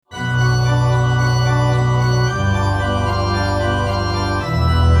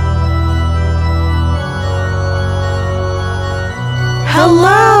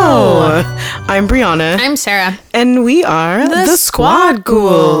I'm Brianna. I'm Sarah. And we are the Squad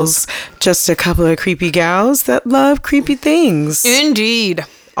Ghouls. Just a couple of creepy gals that love creepy things. Indeed.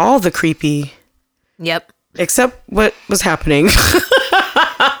 All the creepy. Yep. Except what was happening.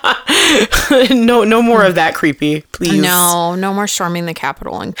 No more of that creepy, please. No more storming the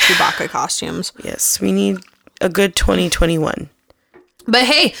Capitol in Chewbacca costumes. Yes, we need a good 2021. But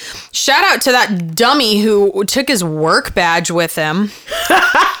hey, shout out to that dummy who took his work badge with him.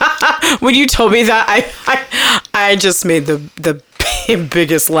 When you told me that, I just made the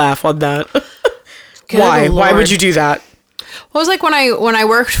biggest laugh on that. Why? Lord. Why would you do that? Well, it was like when I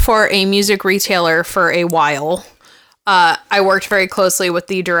worked for a music retailer for a while. I worked very closely with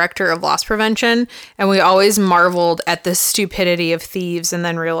the director of loss prevention, and we always marveled at the stupidity of thieves, and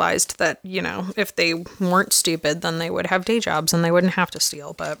then realized that, you know, if they weren't stupid, then they would have day jobs and they wouldn't have to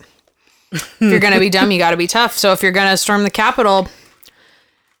steal. But if you're going to be dumb, you got to be tough. So if you're going to storm the Capitol,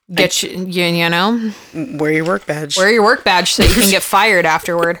 you know, wear your work badge. Wear your work badge so you can get fired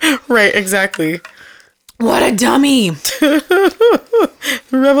afterward. Right, exactly. What a dummy.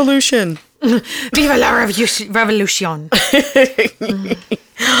 Revolution. Viva la revolution.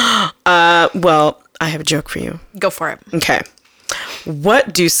 Well, I have a joke for you. Go for it. Okay.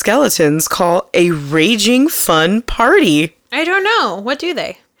 What do skeletons call a raging fun party? I don't know. What do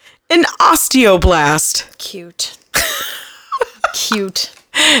they? An osteoblast. Cute. Cute.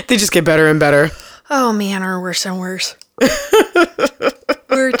 They just get better and better. Oh man, are worse and worse.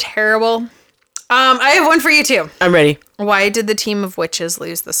 We're terrible. I have one for you too. I'm ready. Why did the team of witches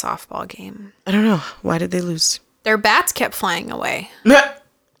lose the softball game? I don't know. Why did they lose? Their bats kept flying away.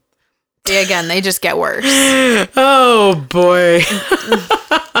 Again, they just get worse. Oh boy.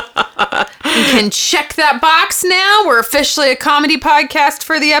 You can check that box now. We're officially a comedy podcast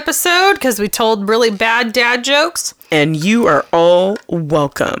for the episode because we told really bad dad jokes. And you are all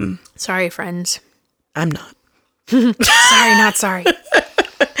welcome. Sorry, friends. I'm not. Sorry, not sorry.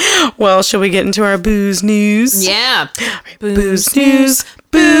 Well, shall we get into our booze news? Yeah. Booze news.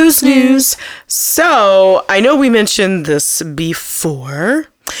 Booze news. So, I know we mentioned this before,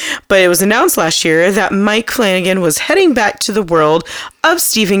 but it was announced last year that Mike Flanagan was heading back to the world of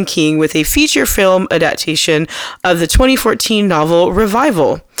Stephen King with a feature film adaptation of the 2014 novel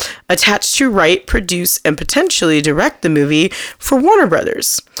Revival, attached to write, produce, and potentially direct the movie for Warner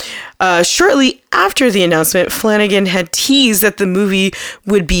Brothers. Shortly after the announcement, Flanagan had teased that the movie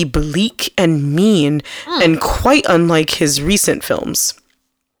would be bleak and mean and quite unlike his recent films.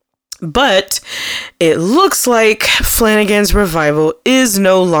 But it looks like Flanagan's Revival is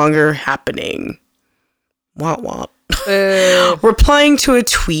no longer happening. Womp womp. Replying to a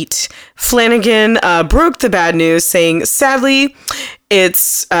tweet, Flanagan broke the bad news, saying, "Sadly,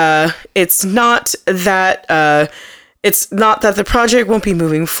 it's not that the project won't be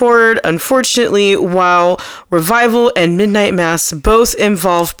moving forward. Unfortunately, while Revival and Midnight Mass both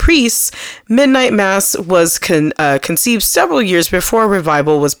involve priests, Midnight Mass was conceived several years before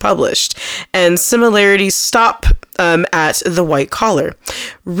Revival was published, and similarities stop at the white collar.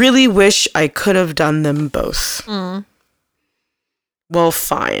 Really wish I could have done them both." Well,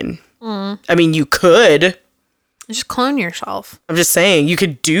 fine. I mean, you could. Just clone yourself. I'm just saying, you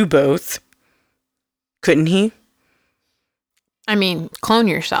could do both. Couldn't he? I mean, clone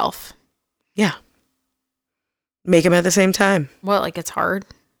yourself. Yeah. Make them at the same time. What, like it's hard?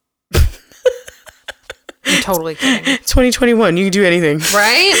 I'm totally kidding. 2021, you can do anything.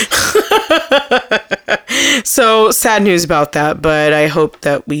 Right? So, sad news about that, but I hope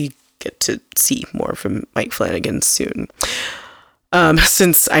that we get to see more from Mike Flanagan soon.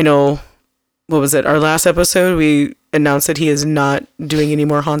 Since I know, what was it, our last episode, we announced that he is not doing any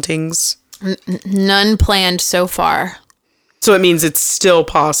more hauntings. None planned so far. So it means it's still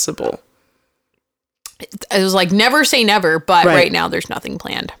possible. It was like, never say never, but right now there's nothing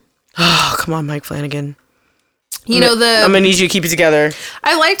planned. Oh, come on, Mike Flanagan. I'm going to need you to keep it together.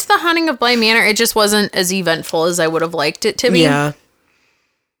 I liked The Haunting of Bly Manor. It just wasn't as eventful as I would have liked it to be. Yeah.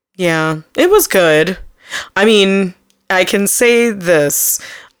 Yeah, it was good. I mean, I can say this.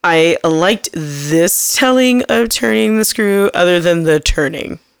 I liked this telling of Turning the Screw other than the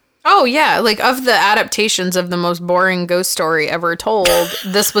turning. Oh, yeah. Like, of the adaptations of the most boring ghost story ever told,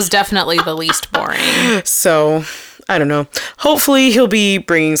 this was definitely the least boring. So, I don't know. Hopefully, he'll be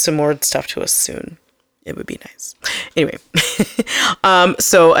bringing some more stuff to us soon. It would be nice. Anyway.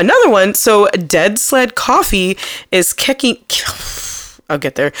 So, another one. So, Dead Sled Coffee is kicking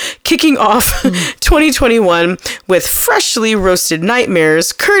off 2021 with freshly roasted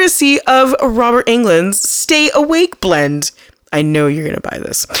nightmares, courtesy of Robert Englund's Stay Awake blend. I know you're going to buy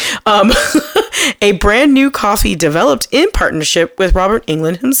this. A brand new coffee developed in partnership with Robert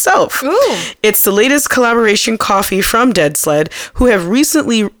Englund himself. Ooh. It's the latest collaboration coffee from Dead Sled, who have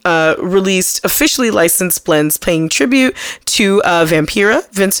recently released officially licensed blends paying tribute to Vampira,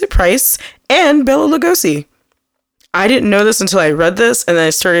 Vincent Price, and Bela Lugosi. I didn't know this until I read this, and then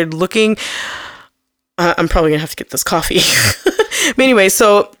I started looking. I'm probably going to have to get this coffee. But anyway,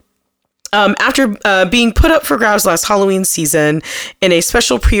 so after being put up for grabs last Halloween season in a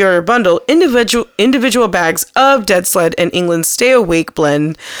special pre-order bundle, individual bags of Dead Sled and England's Stay Awake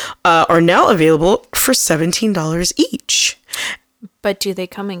blend are now available for $17 each. But do they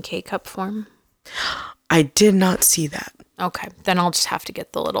come in K-cup form? I did not see that. Okay, then I'll just have to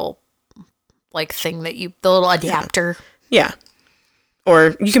get the little thing that the little adapter. Yeah.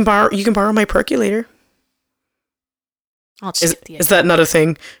 Or you can borrow my percolator. I'll just get the is that not a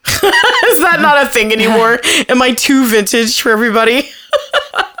thing? Is that not a thing anymore? Am I too vintage for everybody?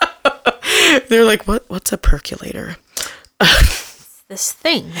 They're like, what's a percolator? This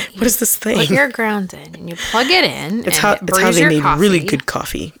thing. What is this thing? Put your grounds in and you plug it in. It's how they made really good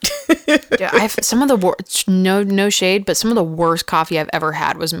coffee. Yeah, I have some of the no shade, but some of the worst coffee I've ever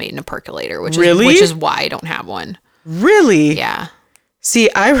had was made in a percolator, which is why I don't have one. Really? Yeah. See,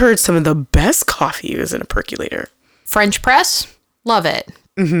 I've heard some of the best coffee was in a percolator. French press, love it.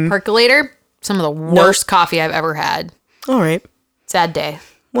 Mm-hmm. Percolator, some of the worst coffee I've ever had. All right. Sad day.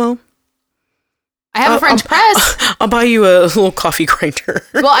 Well, I have a French press. I'll buy you a little coffee grinder.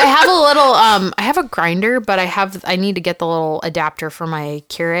 Well, I have a little, I have a grinder, but I need to get the little adapter for my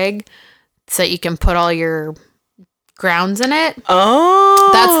Keurig so that you can put all your grounds in it. Oh.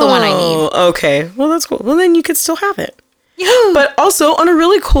 That's the one I need. Okay. Well, that's cool. Well, then you could still have it. Yoo-hoo. But also, on a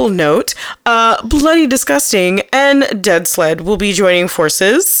really cool note, Bloody Disgusting and Dead Sled will be joining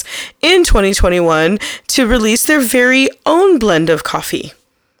forces in 2021 to release their very own blend of coffee.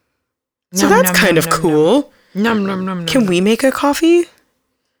 So that's kind of cool. Can we make a coffee?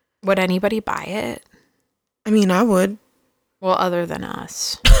 Would anybody buy it? I mean, I would. Well, other than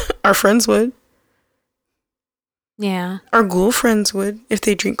us. Our friends would. Yeah. Our ghoul friends would if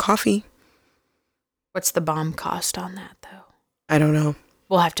they drink coffee. What's the bomb cost on that, though? I don't know.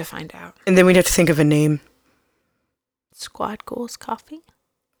 We'll have to find out. And then we'd have to think of a name. Squad Ghouls Coffee?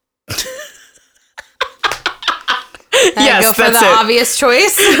 Yes, go for that's the it. obvious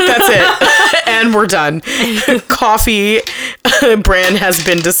choice. That's it. And we're done. Coffee brand has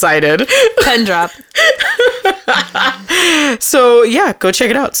been decided. Pen drop. So, yeah, go check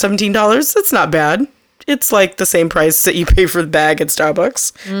it out. $17. It's not bad. It's like the same price that you pay for the bag at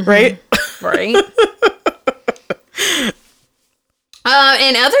Starbucks, right? Right.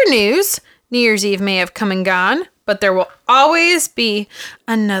 In other news, New Year's Eve may have come and gone, but there will always be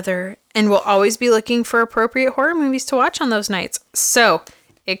another, and we'll always be looking for appropriate horror movies to watch on those nights. So,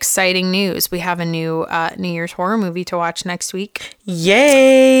 exciting news. We have a new New Year's horror movie to watch next week.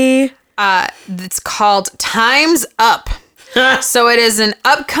 Yay! It's called Time's Up. So it is an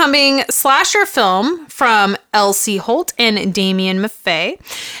upcoming slasher film from Elsie Holt and Damien Maffei,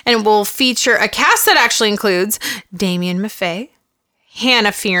 and will feature a cast that actually includes Damien Maffei,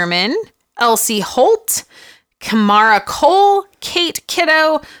 Hannah Fierman, Elsie Holt, Kamara Cole, Kate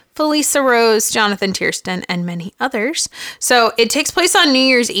Kiddo, Felisa Rose, Jonathan Tiersten, and many others. So it takes place on New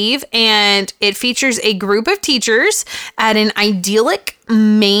Year's Eve, and it features a group of teachers at an idyllic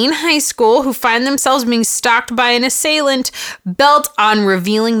Maine high school who find themselves being stalked by an assailant bent on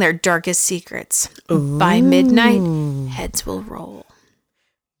revealing their darkest secrets. Ooh. By midnight, heads will roll.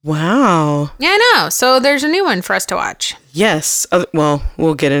 Wow. Yeah, I know. So there's a new one for us to watch. Yes. Well,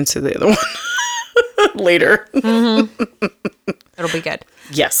 we'll get into the other one later. Mm-hmm. It'll be good.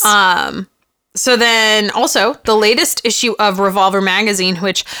 Yes. So then also the latest issue of Revolver magazine,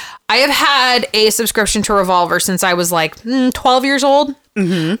 which I have had a subscription to Revolver since I was like 12 years old.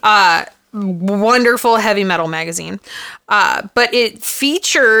 Mm-hmm. Wonderful heavy metal magazine. But it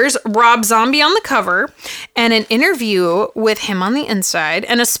features Rob Zombie on the cover and an interview with him on the inside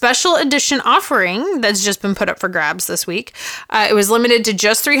and a special edition offering that's just been put up for grabs this week. It was limited to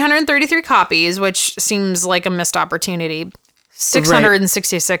just 333 copies, which seems like a missed opportunity.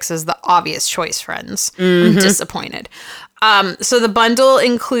 666 is the obvious choice, friends. Mm-hmm. I'm disappointed. So the bundle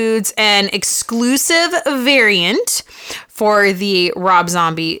includes an exclusive variant for the Rob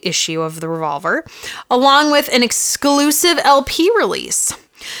Zombie issue of the Revolver, along with an exclusive LP release.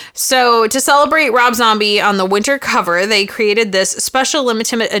 So to celebrate Rob Zombie on the winter cover, they created this special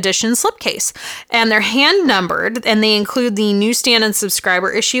limited edition slipcase, and they're hand numbered, and they include the newsstand and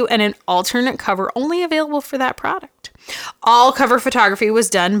subscriber issue and an alternate cover only available for that product. All cover photography was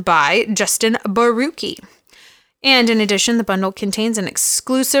done by Justin Barucki. And in addition, the bundle contains an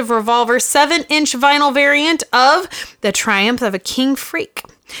exclusive Revolver 7-inch vinyl variant of The Triumph of a King Freak,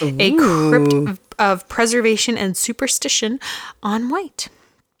 a crypt of preservation and superstition on white.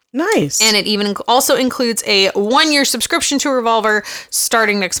 Nice. And it even also includes a 1-year subscription to Revolver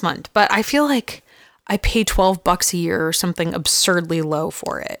starting next month. But I feel like I pay $12 a year or something absurdly low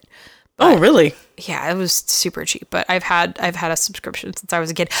for it. Oh, really? Yeah, it was super cheap, but I've had a subscription since I was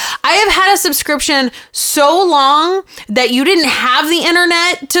a kid. I have had a subscription so long that you didn't have the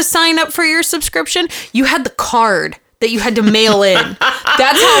internet to sign up for your subscription. You had the card that you had to mail in.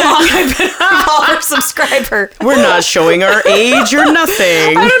 That's how long I've been a Revolver subscriber. We're not showing our age or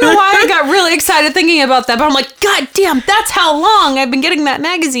nothing. I don't know why I got really excited thinking about that, but I'm like, God damn, that's how long I've been getting that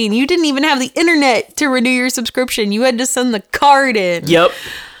magazine. You didn't even have the internet to renew your subscription. You had to send the card in. Yep.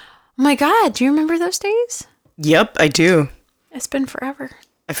 Oh my God, do you remember those days? Yep, I do. It's been forever.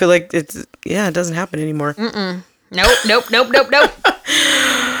 I feel like it doesn't happen anymore. Nope.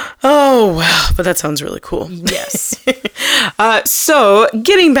 Oh, wow. But that sounds really cool. Yes. So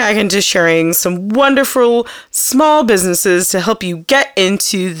getting back into sharing some wonderful small businesses to help you get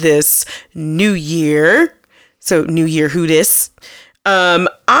into this new year. So New Year Who Dis.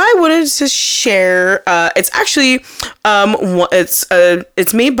 I wanted to share, it's actually,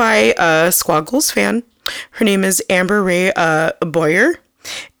 it's made by a Squaggles fan. Her name is Amber Ray, Boyer,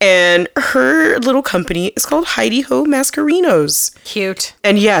 and her little company is called Heidi Ho Mascarinos. Cute.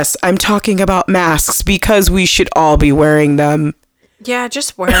 And yes, I'm talking about masks because we should all be wearing them. Yeah,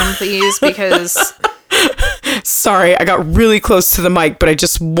 just wear them, please, because... Sorry, I got really close to the mic, but I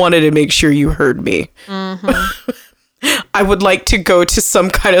just wanted to make sure you heard me. Mm-hmm. I would like to go to some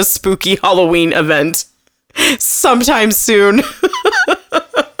kind of spooky Halloween event sometime soon.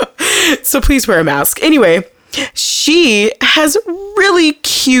 So please wear a mask. Anyway, she has really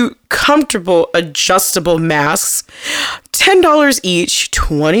cute, comfortable, adjustable masks. $10 each,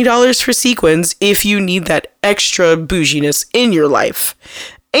 $20 for sequins if you need that extra bouginess in your life.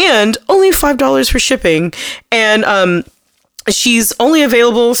 And only $5 for shipping. And she's only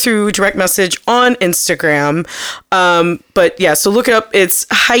available through direct message on Instagram. But yeah, so look it up. It's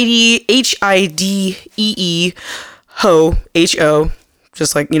Heidi, Hidee, Ho, Ho,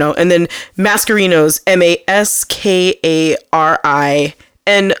 just like, and then Mascarinos,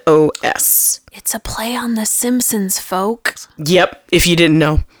 Maskarinos. It's a play on The Simpsons, folk. Yep, if you didn't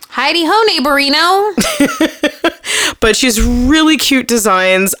know. Heidi Ho, neighborino. But she's really cute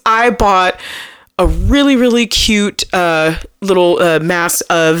designs. I bought a really, really cute little mask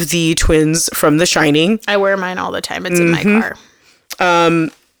of the twins from The Shining. I wear mine all the time. It's in my car.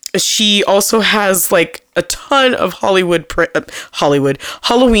 She also has like a ton of Halloween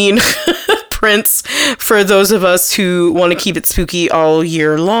prints for those of us who want to keep it spooky all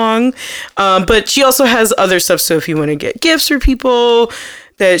year long. But she also has other stuff. So if you want to get gifts for people,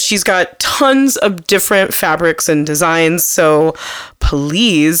 that she's got tons of different fabrics and designs. So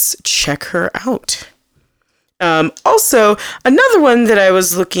please check her out. Also, another one that I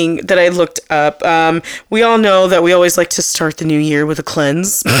looked up, we all know that we always like to start the new year with a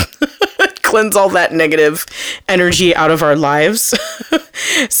cleanse. Cleanse all that negative energy out of our lives.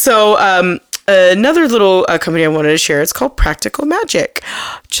 So, another little company I wanted to share, it's called Practical Magic.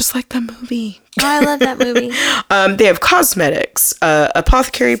 Just like the movie. Oh, I love that movie. They have cosmetics,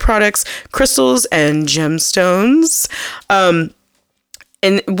 apothecary products, crystals, and gemstones.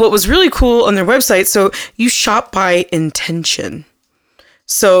 And what was really cool on their website, so you shop by intention.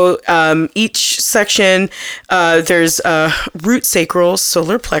 So each section, there's root sacral,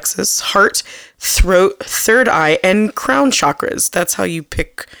 solar plexus, heart, throat, third eye, and crown chakras. That's how you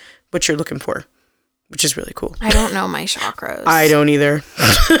pick what you're looking for, which is really cool. I don't know my chakras. I don't either.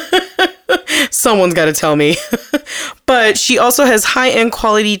 Someone's got to tell me. But she also has high-end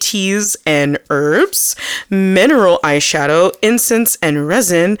quality teas and herbs, mineral eyeshadow, incense and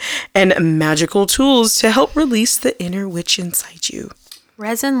resin, and magical tools to help release the inner witch inside you.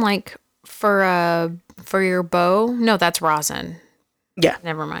 Resin, like for your bow? No, that's rosin. Yeah.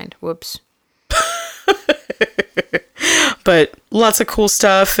 Never mind. Whoops. But lots of cool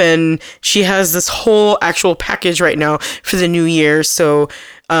stuff, and she has this whole actual package right now for the new year. So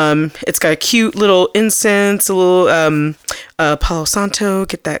it's got a cute little incense, a little Palo Santo,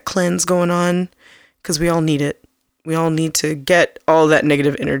 get that cleanse going on, because we all need it. We all need to get all that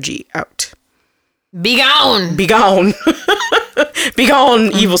negative energy out. Be gone! Be gone! Be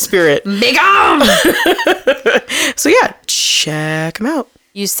gone, evil spirit! Be gone! So yeah, check them out.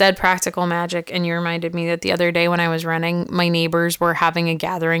 You said Practical Magic, and you reminded me that the other day when I was running, my neighbors were having a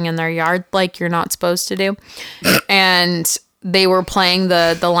gathering in their yard like you're not supposed to do. And they were playing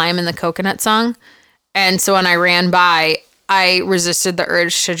the lime and the coconut song. And so when I ran by, I resisted the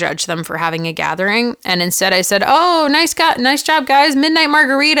urge to judge them for having a gathering. And instead I said, oh, nice job, guys. Midnight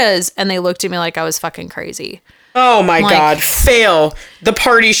margaritas. And they looked at me like I was fucking crazy. Oh my God. Fail. The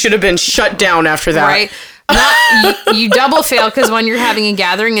party should have been shut down after that. Right? You double fail because one, you're having a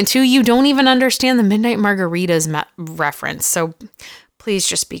gathering, and two, you don't even understand the Midnight Margaritas reference. So please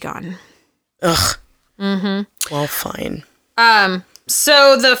just be gone. Ugh. Mm-hmm. Well, fine.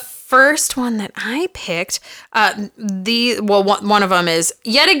 So the first one that I picked, one of them is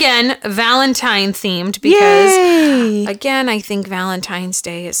yet again Valentine themed because, again, I think Valentine's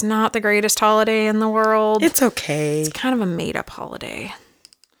Day is not the greatest holiday in the world. It's okay. It's kind of a made up holiday.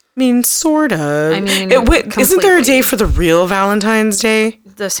 I mean, sort of. I mean, isn't there a day for the real Valentine's Day?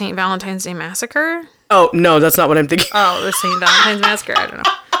 The St. Valentine's Day Massacre? Oh, no, that's not what I'm thinking. Oh, the St. Valentine's Massacre? I don't know.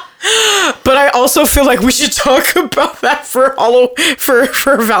 But I also feel like we should talk about that for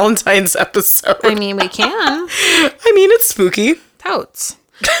Valentine's episode. I mean, we can. I mean, it's spooky. Totes.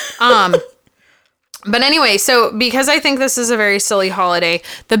 But anyway, so because I think this is a very silly holiday,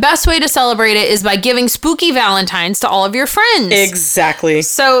 the best way to celebrate it is by giving spooky Valentines to all of your friends. Exactly.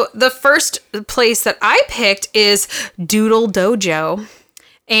 So the first place that I picked is Doodle Dojo.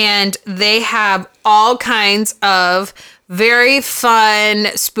 And they have all kinds of very fun,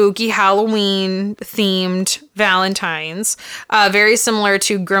 spooky Halloween themed Valentines. Very similar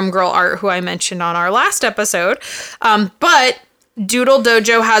to Grim Girl Art, who I mentioned on our last episode. But Doodle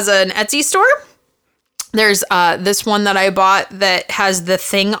Dojo has an Etsy store. There's this one that I bought that has the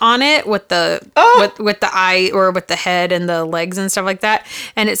thing on it with the with the eye or with the head and the legs and stuff like that.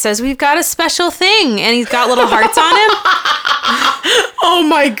 And it says, we've got a special thing. And he's got little hearts on him. Oh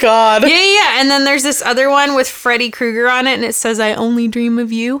my God. Yeah. And then there's this other one with Freddy Krueger on it. And it says, I only dream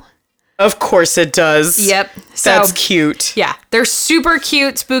of you. Of course it does. Yep. So, that's cute. Yeah. They're super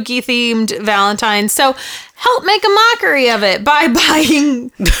cute, spooky themed Valentines. So help make a mockery of it by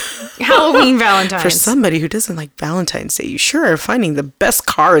buying Halloween Valentines. For somebody who doesn't like Valentine's Day, you sure are finding the best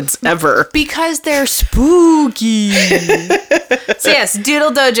cards ever. Because they're spooky. So yes,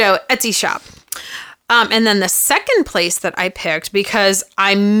 Doodle Dojo, Etsy shop. And then the second place that I picked, because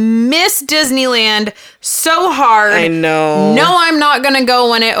I miss Disneyland so hard. I know. No, I'm not going to go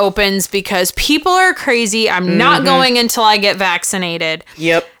when it opens because people are crazy. I'm not going until I get vaccinated.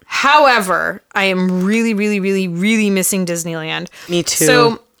 Yep. However, I am really, really, really, really missing Disneyland. Me too.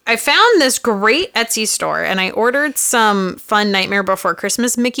 So I found this great Etsy store and I ordered some fun Nightmare Before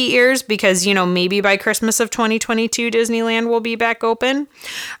Christmas Mickey ears because, maybe by Christmas of 2022, Disneyland will be back open.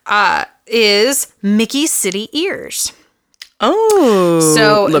 Is Mickey City ears. Oh.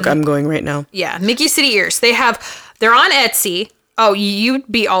 So look, I'm going right now. Yeah, Mickey City ears. They're on Etsy. Oh, you'd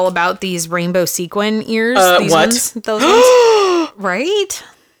be all about these rainbow sequin ears. These what? Ones, those ones. Right?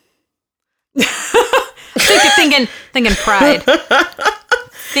 Thinking pride.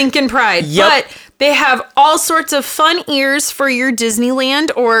 Thinking pride. Yep. But they have all sorts of fun ears for your Disneyland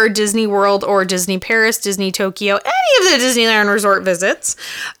or Disney World or Disney Paris, Disney Tokyo, any of the Disneyland resort visits.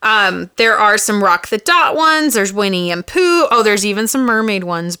 There are some Rock the Dot ones. There's Winnie and Pooh. Oh, there's even some mermaid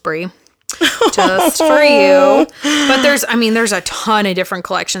ones, Brie. Just for you. But there's a ton of different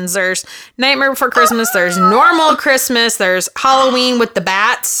collections. There's Nightmare Before Christmas. There's Normal Christmas. There's Halloween with the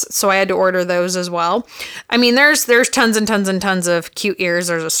bats. So I had to order those as well. I mean, there's tons and tons and tons of cute ears.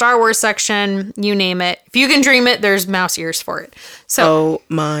 There's a Star Wars section. You name it. If you can dream it, there's mouse ears for it. So, oh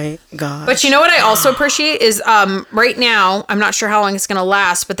my God. But you know what I also appreciate is right now, I'm not sure how long it's going to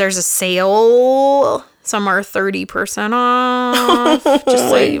last, but there's a sale. Some are 30% off. Just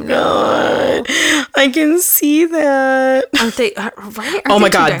so you know. I can see that. Aren't they right? Oh my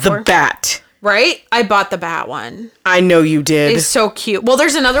God, the bat. Right? I bought the bat one. I know you did. It's so cute. Well,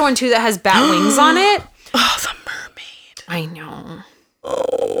 there's another one too that has bat wings on it. Oh, the mermaid. I know.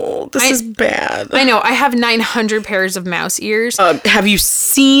 Oh, this is bad. I know. I have 900 pairs of mouse ears. Have you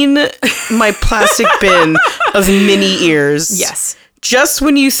seen my plastic bin of mini ears? Yes. Just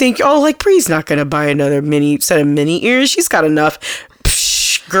when you think, Bree's not going to buy another mini set of mini ears. She's got enough.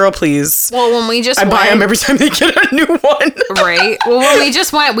 Psh, girl, please. Well, when we just I buy them every time they get a new one. Right. Well, when we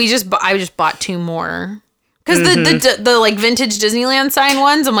just went, I just bought 2 more. Because the like vintage Disneyland sign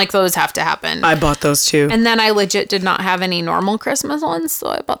ones, I'm like, those have to happen. I bought those too. And then I legit did not have any normal Christmas ones, so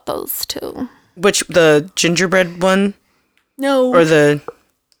I bought those too. Which, the gingerbread one? No. Or the...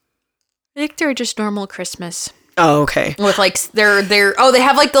 I think they're just normal Christmas. Oh, okay. With like they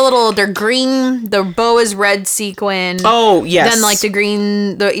have like they're green, the bow is red sequin. Oh, yes. Then like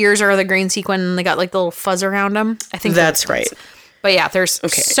the ears are the green sequin and they got like the little fuzz around them. I think that's right. But yeah, there's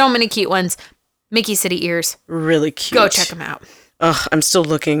so many cute ones. Mickey City ears. Really cute. Go check them out. Ugh, I'm still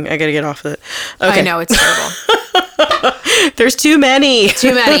looking. I gotta get off of it. Okay. I know, it's terrible. There's too many.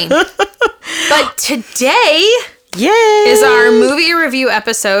 Too many. But today Yay! is our movie review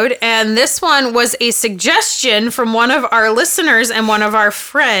episode, and this one was a suggestion from one of our listeners and one of our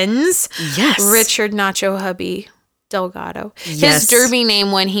friends. Yes. Richard Nacho Hubby Delgado. Yes. His derby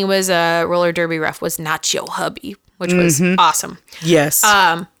name when he was a roller derby ref was Nacho Hubby, which was awesome. Yes.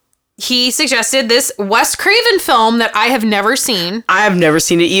 He suggested this Wes Craven film that I have never seen. I have never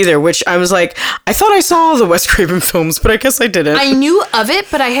seen it either, which I was like, I thought I saw all the Wes Craven films, but I guess I didn't. I knew of it,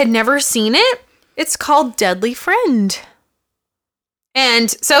 but I had never seen it. It's called Deadly Friend.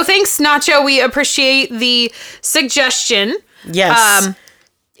 And so thanks, Nacho. We appreciate the suggestion. Yes.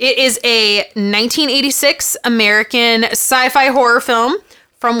 It is a 1986 American sci-fi horror film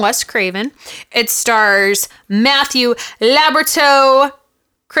from Wes Craven. It stars Matthew Laborto,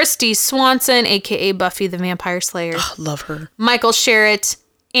 Christy Swanson, a.k.a. Buffy the Vampire Slayer, Love her. Michael Sherritt,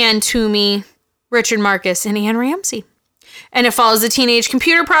 Ann Toomey, Richard Marcus, and Anne Ramsey. And it follows a teenage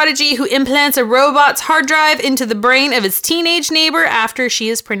computer prodigy who implants a robot's hard drive into the brain of his teenage neighbor after she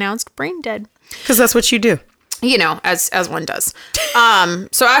is pronounced brain dead. Because that's what you do. You know, as one does.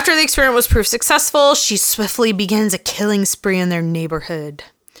 So after the experiment was proved successful, she swiftly begins a killing spree in their neighborhood.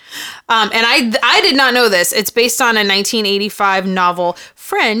 And I did not know this. It's based on a 1985 novel,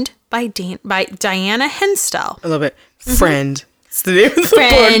 Friend, by Diana Henstall. I love it. Friend. It's the name of the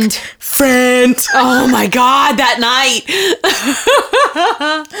Friend. book. Friend. Oh my God, that night.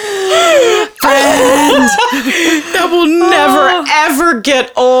 Friend. That will never, ever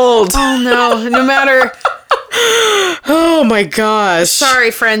get old. Oh no, no matter. Oh my gosh.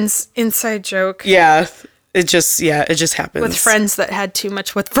 Sorry, friends. Inside joke. Yeah. It just happens. With friends that had too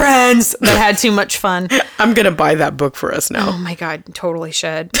much fun. I'm going to buy that book for us now. Oh my God, totally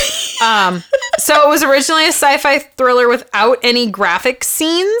should. So it was originally a sci-fi thriller without any graphic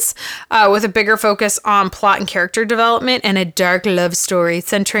scenes, with a bigger focus on plot and character development and a dark love story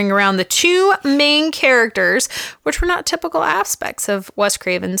centering around the two main characters, which were not typical aspects of Wes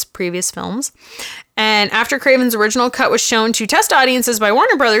Craven's previous films. And after Craven's original cut was shown to test audiences by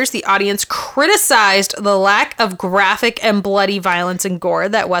Warner Brothers, the audience criticized the lack of graphic and bloody violence and gore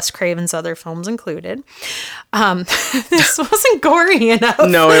that Wes Craven's other films included. This wasn't gory enough.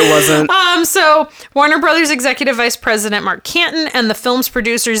 No, it wasn't. So Warner Brothers executive vice president Mark Canton and the film's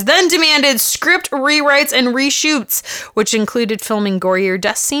producers then demanded script rewrites and reshoots, which included filming gorier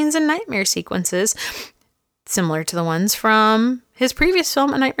death scenes and nightmare sequences, similar to the ones from his previous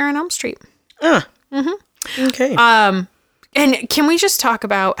film, A Nightmare on Elm Street. Okay. And can we just talk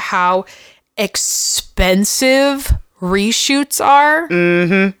about how expensive reshoots are?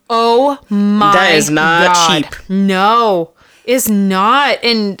 Mm-hmm. Oh my God. That is not cheap. No, it's not.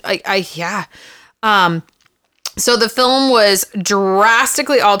 And yeah. So the film was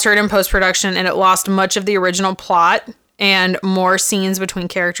drastically altered in post-production and it lost much of the original plot and more scenes between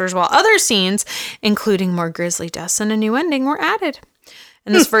characters, while other scenes, including more grisly deaths and a new ending, were added.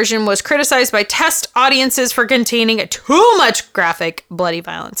 And this version was criticized by test audiences for containing too much graphic, bloody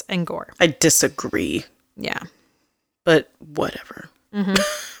violence and gore. I disagree. Yeah. But whatever. Mm-hmm.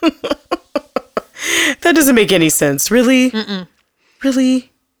 That doesn't make any sense. Really? Mm-mm.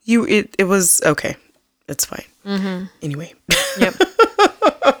 Really? It was okay. It's fine. Mm-hmm. Anyway. Yep.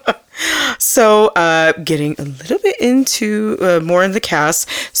 So, getting a little bit into more in the cast.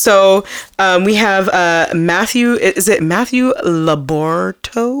 So, we have Matthew. Is it Matthew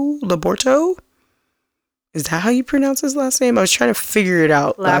Laborto? Is that how you pronounce his last name? I was trying to figure it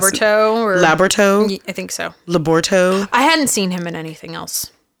out. Laborto? I think so. Laborto? I hadn't seen him in anything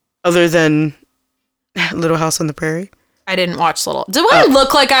else. Other than Little House on the Prairie? I didn't watch Little... Do I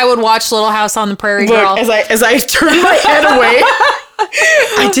look like I would watch Little House on the Prairie, girl? Look, as I turn my head away...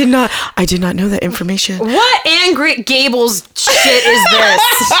 I did not know that information. What Anne Gables shit is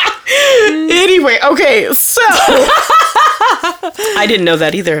this? Anyway, okay, so I didn't know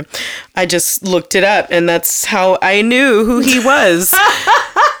that either. I just looked it up, and that's how I knew who he was.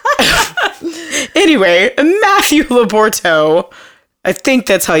 Anyway, Matthew Laborto. I think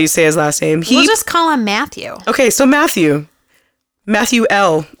that's how you say his last name. We'll just call him Matthew. Okay, so Matthew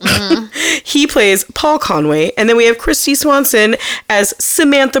L. Mm-hmm. He plays Paul Conway. And then we have Christy Swanson as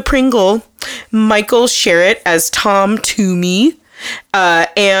Samantha Pringle, Michael Sherritt as Tom Toomey,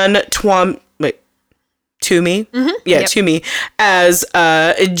 and Toomey? Mm-hmm. Yeah, yep. Toomey as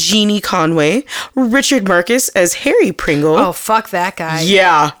Jeannie Conway, Richard Marcus as Harry Pringle. Oh, fuck that guy.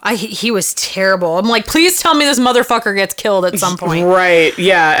 Yeah. He was terrible. I'm like, please tell me this motherfucker gets killed at some point. Right,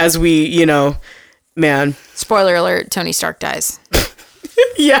 yeah, as we, man. Spoiler alert, Tony Stark dies.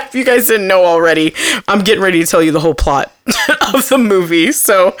 Yeah, if you guys didn't know already, I'm getting ready to tell you the whole plot of the movie.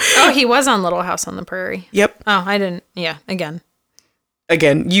 So, Oh, he was on Little House on the Prairie. yep. Oh, I didn't. Yeah, again.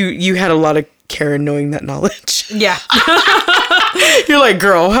 You had a lot of care in knowing that knowledge. Yeah. You're like,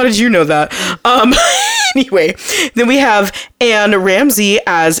 girl, how did you know that? Anyway, then we have Anne Ramsey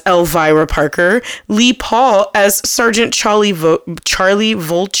as Elvira Parker, Lee Paul as Sergeant Charlie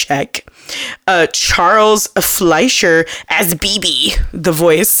Volchek, Charles Fleischer as BB, the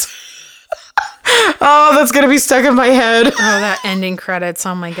voice. Oh, that's gonna be stuck in my head. Oh, that ending credits.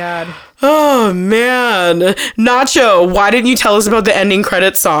 Oh my God. Oh man, Nacho, why didn't you tell us about the ending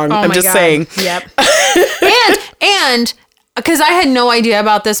credits song? Oh I'm my just God. saying. Yep. and because I had no idea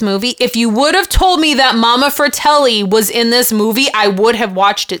about this movie, if you would have told me that Mama Fratelli was in this movie, I would have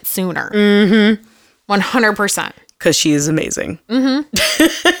watched it sooner. 100%. Because she is amazing.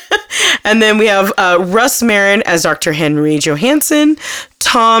 And then we have Russ Marin as Dr. Henry Johansson,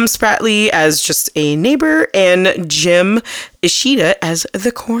 Tom Spratley as just a neighbor, and Jim Ishida as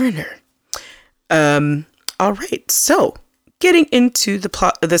the coroner. All right, so getting into the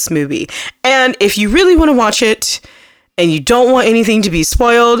plot of this movie. And if you really want to watch it and you don't want anything to be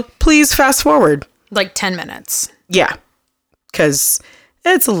spoiled, please fast forward. Like 10 minutes. Yeah, because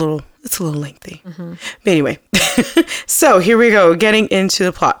it's a little lengthy. But anyway, so here we go, getting into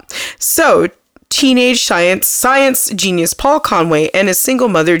the plot. So teenage science genius Paul Conway and his single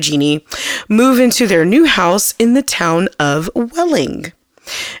mother Jeannie move into their new house in the town of Welling,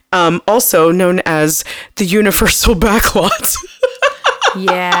 also known as the Universal Backlot.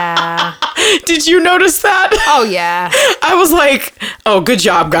 Yeah. Did you notice that? Oh, yeah. I was like, oh, good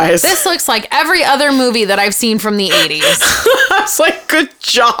job, guys. This looks like every other movie that I've seen from the 80s. I was like, good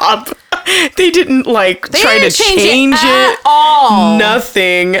job. They didn't try to change it at all.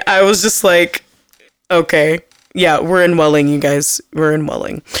 Nothing. I was just like, okay. Yeah, we're in Welling, you guys. We're in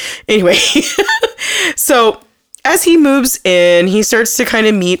Welling. Anyway, so as he moves in, he starts to kind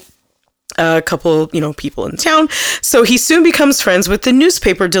of meet a couple, people in town. So he soon becomes friends with the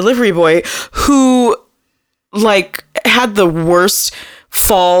newspaper delivery boy who, had the worst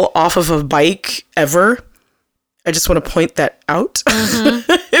fall off of a bike ever. I just want to point that out.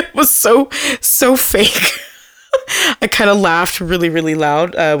 It was so fake. I kind of laughed really, really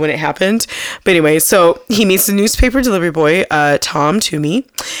loud when it happened. But anyway, so he meets the newspaper delivery boy, Tom Toomey.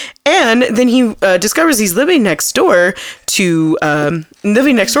 And then he discovers he's living next door to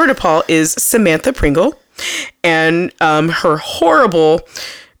Paul is Samantha Pringle and her horrible,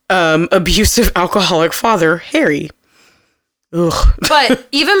 abusive alcoholic father, Harry. Ugh. But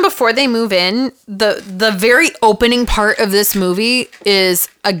even before they move in, the very opening part of this movie is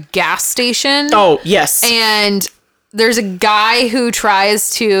a gas station. Oh, yes. And there's a guy who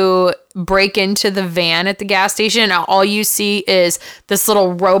tries to break into the van at the gas station. And all you see is this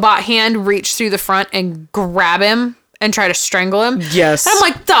little robot hand reach through the front and grab him and try to strangle him. Yes. And I'm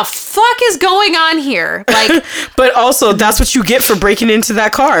like, the fuck is going on here? But also, that's what you get for breaking into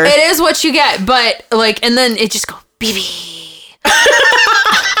that car. It is what you get. But and then it just goes, BB.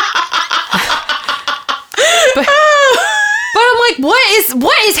 But I'm like,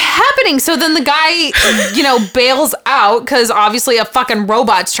 what is happening? So then the guy, bails out because obviously a fucking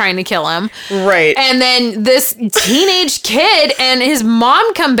robot's trying to kill him. Right. And then this teenage kid and his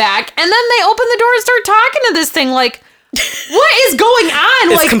mom come back, and then they open the door and start talking to this thing like, what is going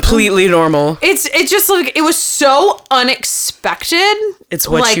on? It's completely normal. It's just it was so unexpected. It's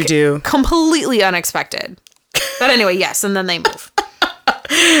what you do. Completely unexpected. But anyway, yes, and then they move.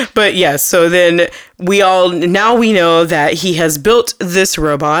 But yeah, so then we know that he has built this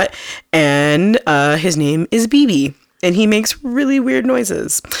robot and his name is BB and he makes really weird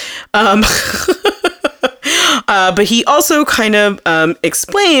noises. But he also kind of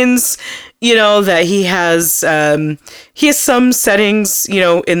explains, that he has some settings,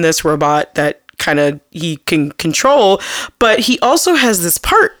 in this robot that kind of he can control, but he also has this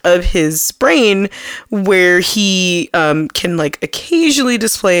part of his brain where he can occasionally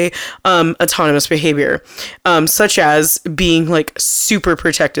display autonomous behavior, such as being super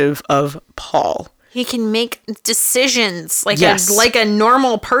protective of Paul. He can make decisions like a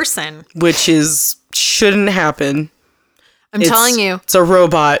normal person, which shouldn't happen. I'm telling you, it's a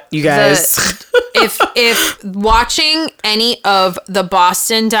robot, you guys. If watching any of the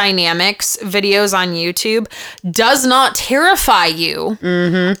Boston Dynamics videos on YouTube does not terrify you,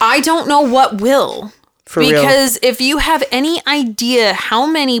 I don't know what will. Because if you have any idea how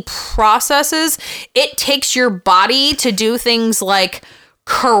many processes it takes your body to do things like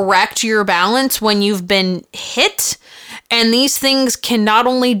correct your balance when you've been hit And these things can not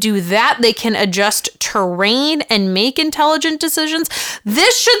only do that, they can adjust terrain and make intelligent decisions.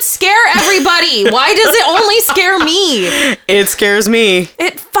 This should scare everybody. Why does it only scare me? It scares me.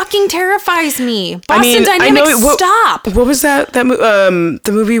 It fucking terrifies me. Boston Dynamics, stop. What was that?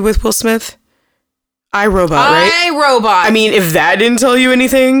 The movie with Will Smith? iRobot, right? iRobot. I mean, if that didn't tell you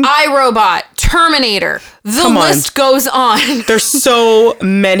anything. iRobot, Terminator. The list goes on. There's so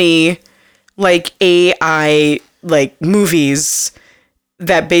many like AI like movies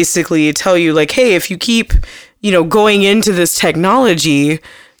that basically tell you like, hey, if you keep, going into this technology,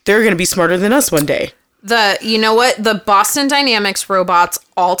 they're going to be smarter than us one day. You know what? The Boston Dynamics robots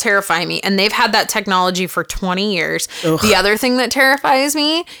all terrify me, and they've had that technology for 20 years. Ugh. The other thing that terrifies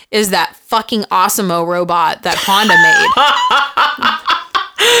me is that fucking Osmo robot that Honda made.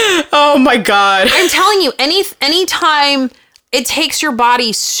 Oh my God. I'm telling you, anytime it takes your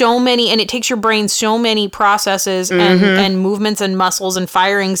body and it takes your brain so many processes and movements and muscles and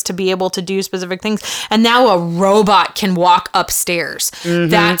firings to be able to do specific things. And now a robot can walk upstairs.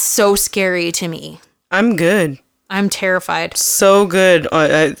 That's so scary to me. I'm good. I'm terrified. So good.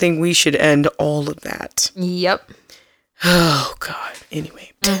 I think we should end all of that. Yep. Oh, God.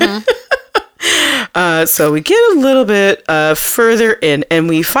 Anyway. So we get a little bit further in, and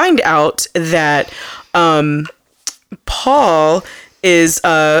we find out that Paul is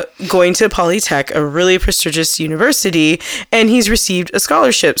going to Polytech, a really prestigious university, and he's received a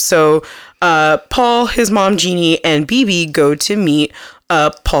scholarship. So Paul, his mom, Jeannie, and BB go to meet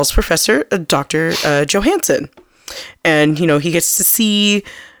Paul's professor, Dr. Johansson. And, he gets to see,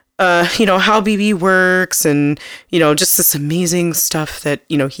 how BB works and, just this amazing stuff that,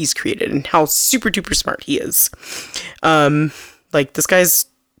 he's created and how super duper smart he is. Like, this guy's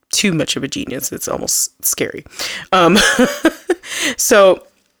too much of a genius. It's almost scary. So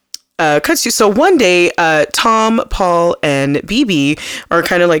one day, Tom, Paul, and BB are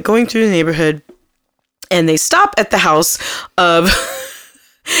kind of like going through the neighborhood, and they stop at the house of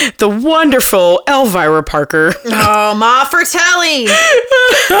the wonderful Elvira Parker. Oh, Ma Fratelli.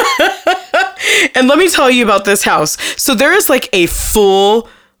 And let me tell you about this house. So there is like a full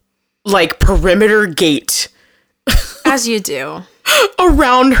like perimeter gate. As you do.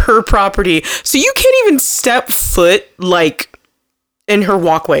 Around her property. So you can't even step foot like in her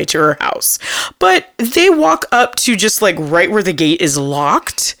walkway to her house. But they walk up to just like right where the gate is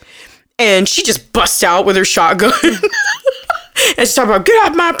locked. And she just busts out with her shotgun. And she's talking about, get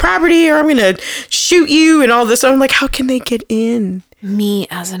off my property or I'm going to shoot you and all this. I'm like, how can they get in? Me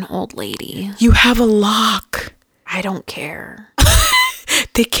as an old lady. You have a lock. I don't care.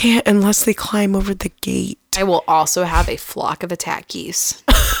 They can't unless they climb over the gate. I will also have a flock of attack geese.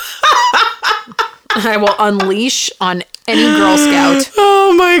 I will unleash on any Girl Scout.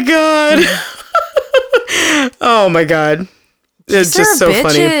 Oh my God. Oh my God. It's just so bitches.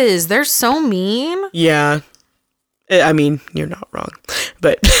 Funny. They're so mean. Yeah. I mean, you're not wrong,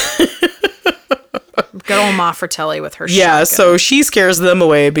 but good old Ma Fratelli with her yeah, shotgun. So she scares them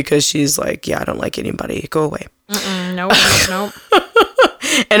away because she's like, yeah, I don't like anybody. Go away. Nope.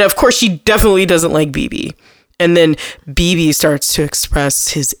 And of course, she definitely doesn't like BB. And then BB starts to express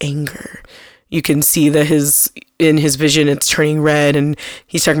his anger. You can see that in his vision, it's turning red, and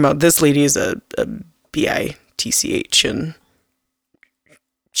he's talking about this lady is a bitch, and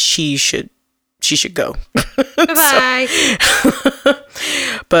she should go. Bye-bye.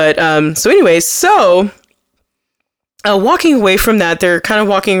 But so anyway, walking away from that, they're kind of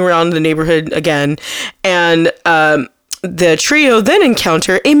walking around the neighborhood again, and the trio then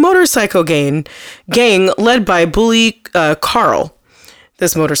encounter a motorcycle gang led by bully Carl.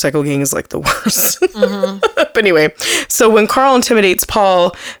 This motorcycle gang is like the worst. But anyway, so when Carl intimidates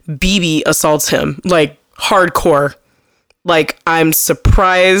Paul, BB assaults him like hardcore. Like, I'm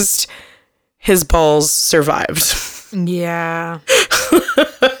surprised his balls survived. Yeah.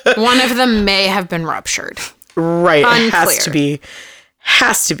 One of them may have been ruptured. Right. Unclear. It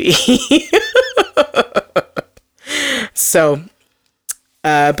has to be. So,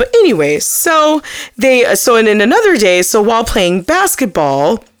 but anyway, so in another day, so while playing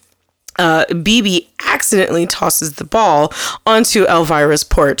basketball, BB accidentally tosses the ball onto Elvira's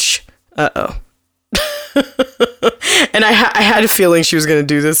porch. Uh-oh. And I had a feeling she was going to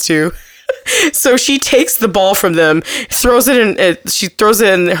do this too. So she takes the ball from them, throws it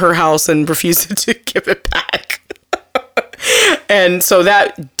in her house and refuses to give it back. And so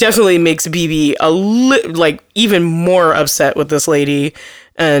that definitely makes BB even more upset with this lady,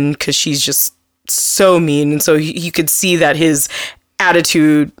 and because she's just so mean. And so you could see that his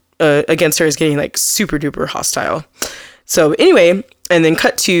attitude against her is getting like super duper hostile. So anyway, and then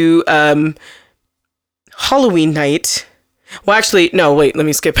cut to Halloween night. Well, actually, no, wait, let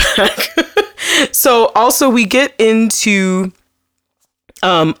me skip back. So also we get into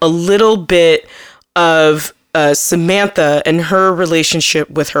a little bit of Samantha and her relationship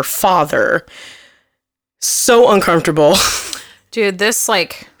with her father. So uncomfortable. Dude, this,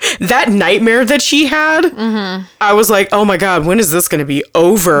 like... That nightmare that she had, I was like, oh my God, when is this going to be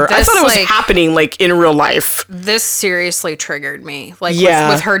over? I thought it was happening, like, in real life. This seriously triggered me. Like,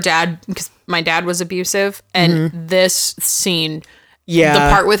 with her dad, because my dad was abusive, and this scene, the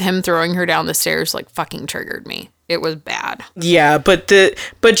part with him throwing her down the stairs, like, fucking triggered me. It was bad. Yeah, but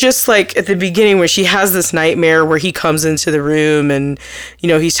just like at the beginning where she has this nightmare where he comes into the room and, you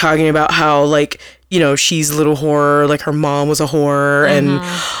know, he's talking about how, like, you know, she's a little whore, like her mom was a whore. And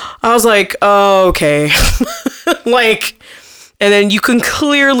I was like, oh, okay. Like, and then you can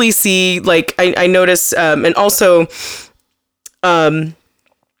clearly see, like, I noticed, and also,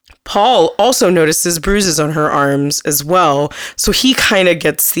 Paul also notices bruises on her arms as well. So he kind of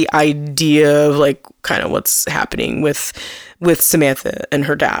gets the idea of, like, kind of what's happening with Samantha and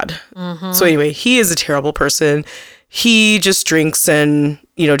her dad. So anyway, he is a terrible person. He just drinks and,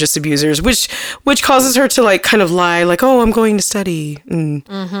 you know, just abuses her, which causes her to, like, kind of lie, like, oh, I'm going to study and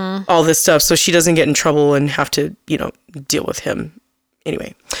all this stuff. So she doesn't get in trouble and have to, you know, deal with him.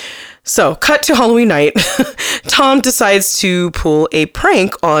 Anyway. So, cut to Halloween night. Tom decides to pull a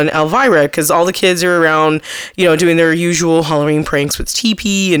prank on Elvira because all the kids are around, you know, doing their usual Halloween pranks with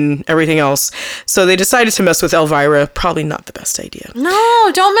TP and everything else. So they decided to mess with Elvira. Probably not the best idea.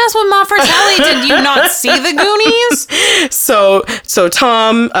 No, don't mess with Ma Fratelli. Did you not see the Goonies? So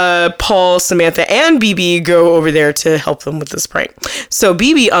Tom, Paul, Samantha, and BB go over there to help them with this prank. So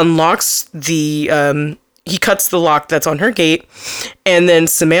BB unlocks the... he cuts the lock that's on her gate, and then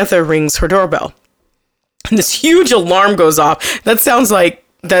Samantha rings her doorbell. And this huge alarm goes off. That sounds like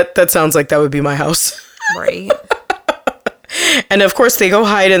that would be my house. Right. And of course they go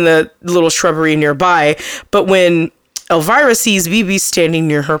hide in the little shrubbery nearby, but when Elvira sees BB standing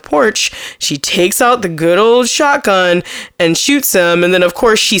near her porch, she takes out the good old shotgun and shoots him. And then, of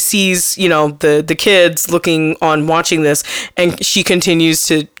course, she sees, you know, the kids looking on watching this, and she continues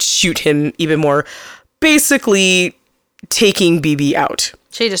to shoot him even more, basically taking BB out.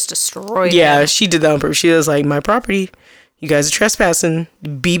 She just destroyed him. She did that on purpose. She was like, my property, you guys are trespassing.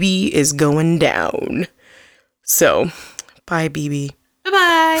 BB is going down. So, bye, BB.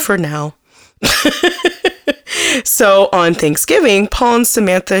 Bye-bye. For now. So, on Thanksgiving, Paul and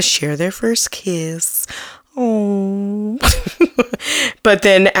Samantha share their first kiss. Oh. But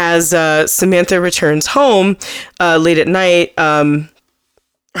then as Samantha returns home late at night,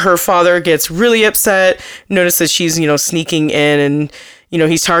 her father gets really upset, notices she's, you know, sneaking in, and, you know,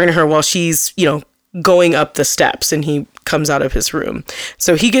 he's targeting her while she's, you know, going up the steps, and he comes out of his room.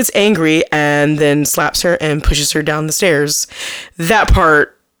 So he gets angry and then slaps her and pushes her down the stairs. That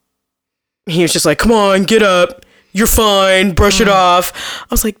part, he was just like, come on, get up. You're fine. Brush it off. I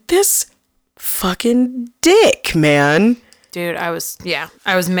was like, this fucking dick, man. Dude, I was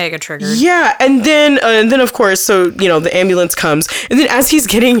mega triggered. Yeah, and then of course, so, you know, the ambulance comes, and then as he's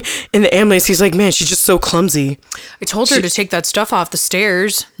getting in the ambulance, he's like, man, she's just so clumsy. I told her to take that stuff off the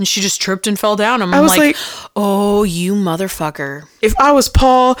stairs, and she just tripped and fell down. I'm like, oh, you motherfucker. If I was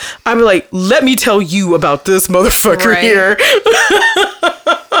Paul, I'd be like, let me tell you about this motherfucker here.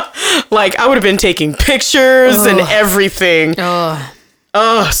 Like, I would have been taking pictures and everything.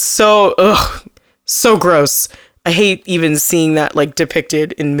 So gross. I hate even seeing that, like,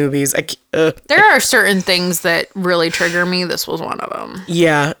 depicted in movies. There are certain things that really trigger me. This was one of them.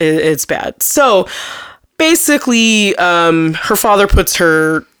 Yeah, it's bad. So basically, her father puts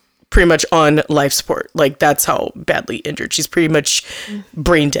her pretty much on life support. Like, that's how badly injured. She's pretty much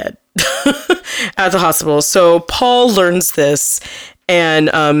brain dead at the hospital. So Paul learns this and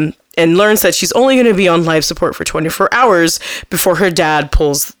learns that she's only going to be on life support for 24 hours before her dad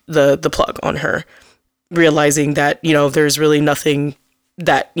pulls the plug on her, realizing that, you know, there's really nothing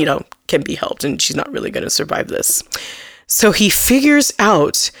that, you know, can be helped, and she's not really going to survive this. So he figures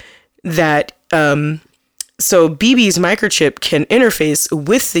out that, so BB's microchip can interface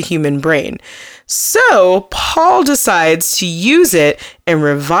with the human brain. So Paul decides to use it and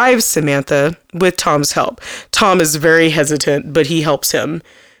revive Samantha with Tom's help. Tom is very hesitant, but he helps him.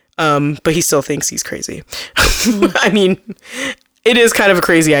 But he still thinks he's crazy. I mean, it is kind of a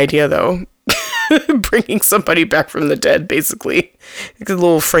crazy idea, though. Bringing somebody back from the dead, basically. Like a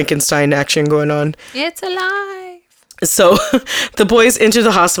little Frankenstein action going on. It's alive. So the boys enter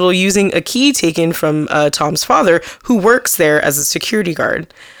the hospital using a key taken from Tom's father, who works there as a security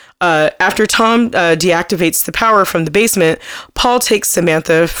guard. After Tom deactivates the power from the basement, Paul takes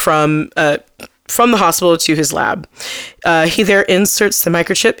Samantha from from the hospital to his lab. He there inserts the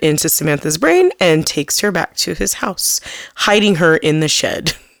microchip into Samantha's brain and takes her back to his house, hiding her in the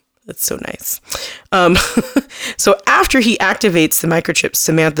shed. That's so nice. So after he activates the microchip,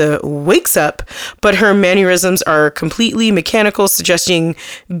 Samantha wakes up, but her mannerisms are completely mechanical, suggesting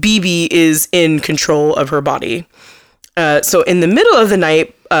BB is in control of her body. So in the middle of the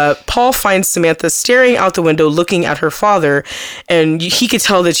night, Paul finds Samantha staring out the window, looking at her father, and he could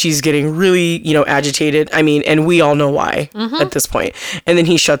tell that she's getting really, agitated. I mean, and we all know why at this point. And then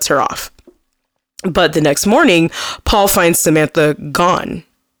he shuts her off. But the next morning, Paul finds Samantha gone,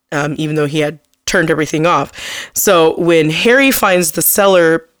 even though he had turned everything off. So when Harry finds the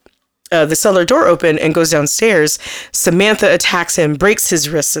cellar door open and goes downstairs, Samantha attacks him, breaks his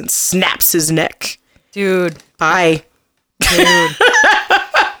wrists, and snaps his neck. Dude. Bye. Dude.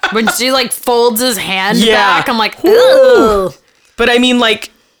 When she folds his hand back, I'm like, ugh. But I mean,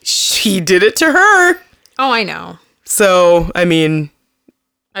 she did it to her. Oh, I know. So, I mean,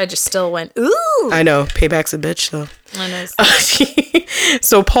 I just still went, ooh. I know. Payback's a bitch, though. I know.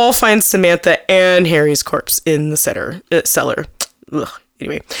 So Paul finds Samantha and Harry's corpse in the cellar. Ugh.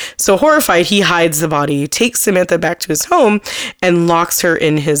 Anyway, so horrified, he hides the body, takes Samantha back to his home, and locks her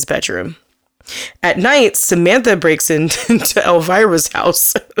in his bedroom. At night, Samantha breaks into Elvira's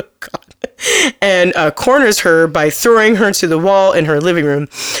house and corners her by throwing her to the wall in her living room.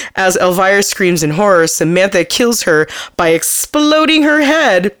 As Elvira screams in horror, Samantha kills her by exploding her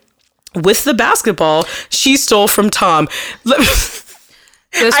head with the basketball she stole from Tom.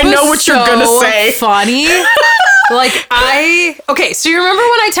 I know what you're going to say. Funny. Okay, so you remember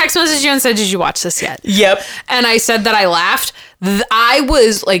when I text messaged you and said, did you watch this yet? Yep. And I said that I laughed. I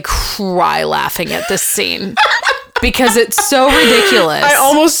was cry laughing at this scene because it's so ridiculous. I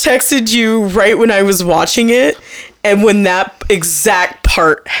almost texted you right when I was watching it. And when that exact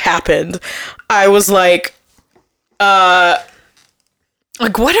part happened, I was like, what am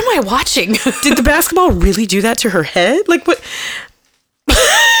I watching? Did the basketball really do that to her head? What?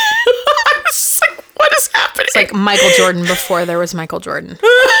 I was just like, what is happening? It's like Michael Jordan before there was Michael Jordan.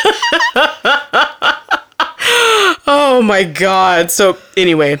 Oh my God. So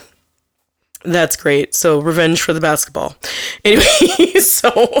anyway, that's great. So revenge for the basketball. Anyway,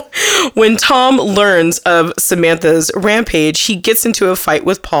 so when Tom learns of Samantha's rampage, he gets into a fight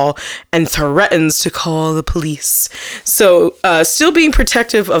with Paul and threatens to call the police. So still being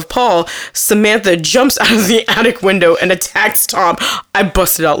protective of Paul, Samantha jumps out of the attic window and attacks Tom. I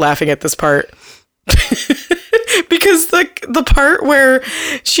busted out laughing at this part. Because the part where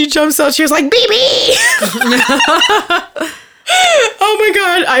she jumps out, she was like, BB! Oh my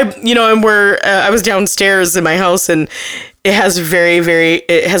God. I was downstairs in my house and it has a very,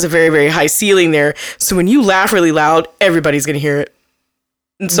 very high ceiling there. So when you laugh really loud, everybody's going to hear it.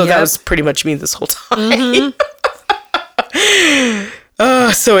 And so that was pretty much me this whole time.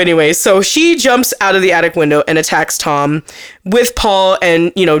 So anyway, so she jumps out of the attic window and attacks Tom with Paul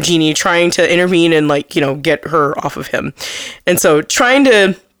and, Jeannie trying to intervene and get her off of him. And so trying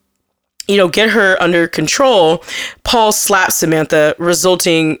to, get her under control, Paul slaps Samantha,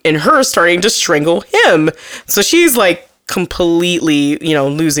 resulting in her starting to strangle him. So she's completely,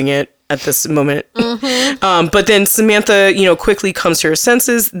 losing it at this moment. Mm-hmm. But then Samantha, quickly comes to her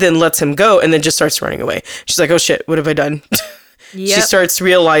senses, then lets him go and then just starts running away. She's like, oh shit, what have I done? Yep. She starts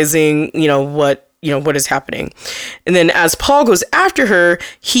realizing, what is happening. And then as Paul goes after her,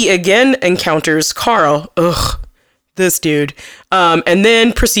 he again encounters Carl. Ugh, this dude. And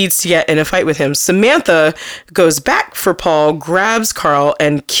then proceeds to get in a fight with him. Samantha goes back for Paul, grabs Carl,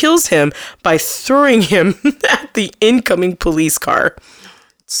 and kills him by throwing him at the incoming police car.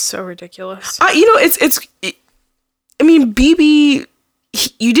 It's so ridiculous. BB,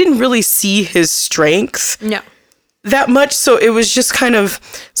 you didn't really see his strength. No. That much, so it was just kind of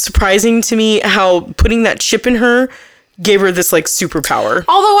surprising to me how putting that chip in her gave her this superpower.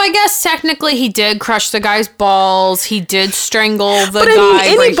 Although I guess technically he did crush the guy's balls, he did strangle the guy.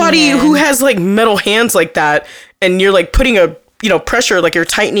 Anybody who has metal hands like that, and you're putting a pressure, you're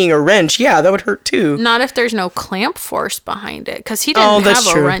tightening a wrench, yeah, that would hurt too. Not if there's no clamp force behind it, because he didn't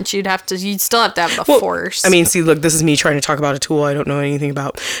have a wrench. You'd still have to have the force. I mean, see, look, this is me trying to talk about a tool I don't know anything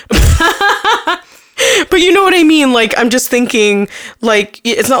about. But you know what I mean? I'm just thinking,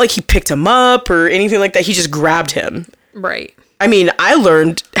 it's not like he picked him up or anything like that. He just grabbed him. Right. I mean, I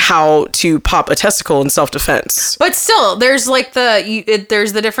learned how to pop a testicle in self-defense. But still, there's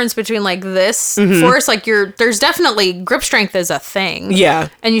there's the difference between this force. There's definitely grip strength is a thing. Yeah.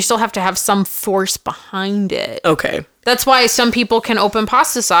 And you still have to have some force behind it. Okay. That's why some people can open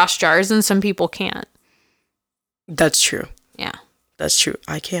pasta sauce jars and some people can't. That's true. Yeah. That's true.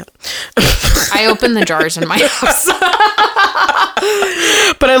 I can't. I open the jars in my house.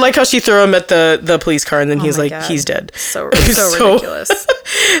 But I like how she threw him at the police car, and then he's like, God. he's dead. So ridiculous.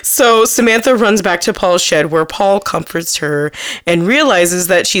 So Samantha runs back to Paul's shed, where Paul comforts her and realizes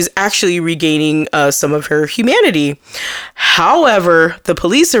that she's actually regaining some of her humanity. However, the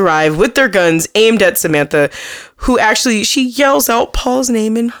police arrive with their guns aimed at Samantha, who actually, she yells out Paul's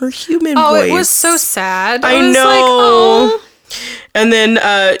name in her human voice. Oh, it was so sad. I was know. like, oh. And then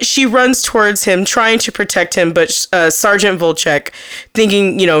she runs towards him, trying to protect him, but Sergeant Volchek,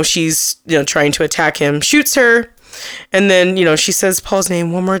 thinking, she's, trying to attack him, shoots her. And then, she says Paul's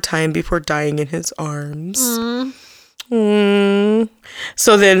name one more time before dying in his arms.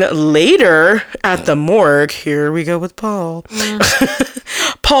 So then later at the morgue, here we go with Paul.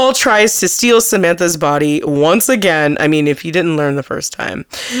 Paul tries to steal Samantha's body once again. I mean, if you didn't learn the first time.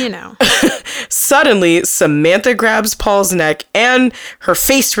 Suddenly, Samantha grabs Paul's neck and her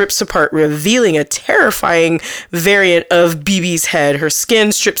face rips apart, revealing a terrifying variant of BB's head. Her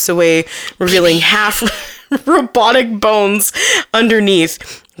skin strips away, revealing half robotic bones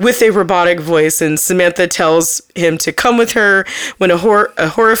underneath with a robotic voice, and Samantha tells him to come with her. When a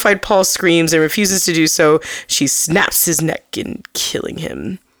horrified Paul screams and refuses to do so, she snaps his neck in, killing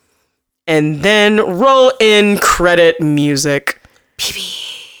him. And then roll in credit music. BB.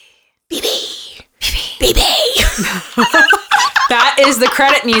 That is the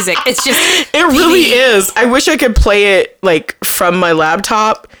credit music. It's just... It really is. I wish I could play it like from my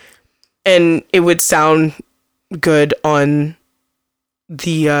laptop and it would sound good on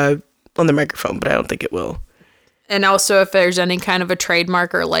the microphone, but I don't think it will. And also, if there's any kind of a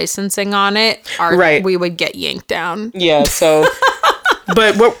trademark or licensing on it, we would get yanked down. Yeah, so...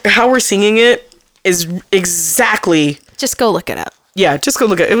 But how we're singing it is exactly... Just go look it up. Yeah, just go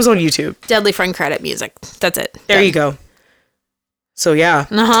look at it. It was on YouTube. Deadly Friend credit music. That's it. There you go. So, yeah.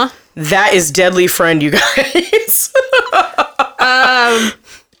 That is Deadly Friend, you guys.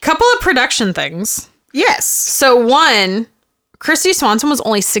 Couple of production things. Yes. So, one, Kristy Swanson was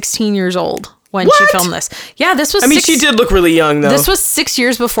only 16 years old when she filmed this. Yeah, this was she did look really young, though. This was 6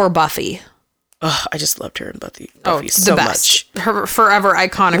 years before Buffy. Oh, I just loved her in Buffy so much. Her forever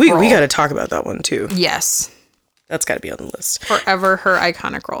iconic role. We got to talk about that one, too. Yes. That's got to be on the list. Forever her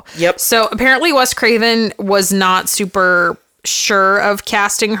iconic role. Yep. So apparently Wes Craven was not super sure of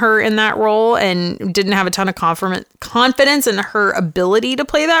casting her in that role and didn't have a ton of confidence in her ability to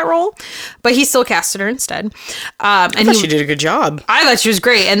play that role, but he still casted her instead. I thought she did a good job. I thought she was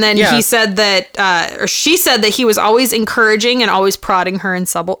great. And then he said that, or she said that he was always encouraging and always prodding her in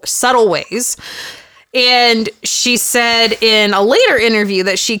subtle ways. And she said in a later interview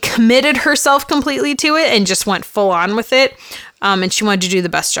that she committed herself completely to it and just went full on with it. And she wanted to do the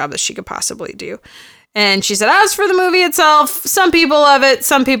best job that she could possibly do. And she said, as for the movie itself, some people love it,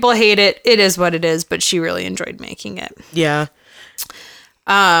 some people hate it. It is what it is, but she really enjoyed making it. Yeah.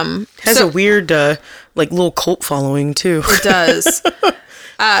 Has a weird, little cult following, too. It does.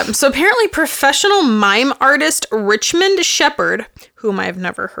 So apparently professional mime artist Richmond Shepard, whom I've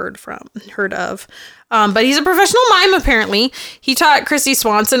never heard of, but he's a professional mime apparently. He taught Kristy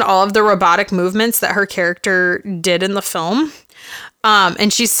Swanson all of the robotic movements that her character did in the film.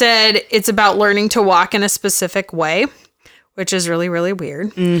 And she said it's about learning to walk in a specific way, which is really, really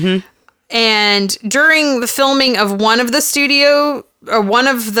weird. Mm-hmm. And during the filming of one of the studio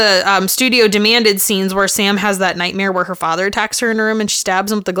demanded scenes where Sam has that nightmare where her father attacks her in a room and she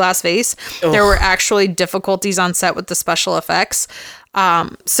stabs him with the glass vase, there were actually difficulties on set with the special effects.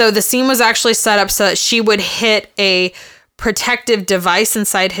 So the scene was actually set up so that she would hit a protective device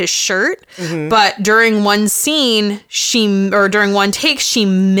inside his shirt, but during one scene during one take she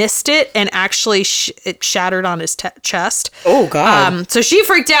missed it and actually it shattered on his chest. Oh god. So she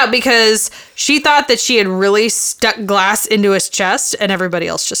freaked out because she thought that she had really stuck glass into his chest and everybody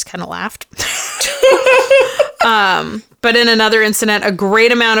else just kind of laughed. But in another incident, a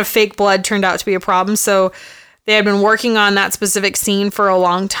great amount of fake blood turned out to be a problem, so they had been working on that specific scene for a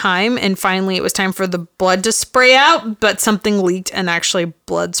long time, and finally it was time for the blood to spray out, but something leaked and actually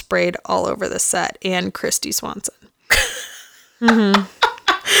blood sprayed all over the set and Kristy Swanson.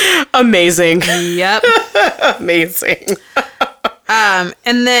 Amazing. Yep. Amazing. And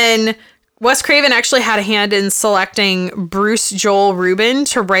then Wes Craven actually had a hand in selecting Bruce Joel Rubin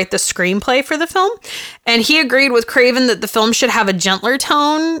to write the screenplay for the film. And he agreed with Craven that the film should have a gentler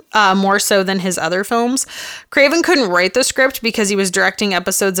tone, more so than his other films. Craven couldn't write the script because he was directing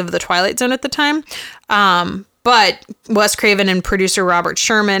episodes of The Twilight Zone at the time. But Wes Craven and producer Robert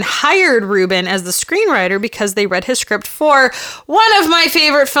Sherman hired Rubin as the screenwriter because they read his script for one of my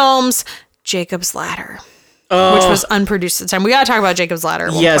favorite films, Jacob's Ladder. which was unproduced at the time. We gotta talk about Jacob's Ladder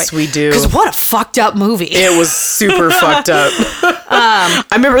at one Yes, point. we do. Because what a fucked up movie. It was super fucked up. I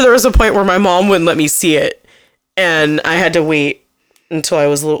remember there was a point where my mom wouldn't let me see it, and I had to wait until I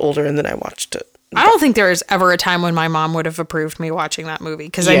was a little older, and then I watched it. I don't think there was ever a time when my mom would have approved me watching that movie.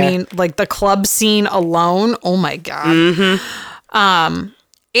 Because, Yeah. I mean, like, the club scene alone, oh my God. Mm-hmm.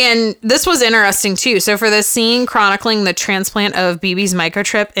 And this was interesting, too. So for this scene chronicling the transplant of BB's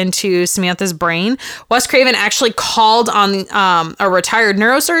microchip into Samantha's brain, Wes Craven actually called on a retired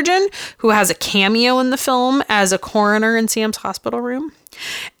neurosurgeon who has a cameo in the film as a coroner in Sam's hospital room.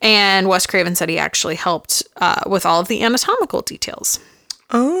 And Wes Craven said he actually helped with all of the anatomical details.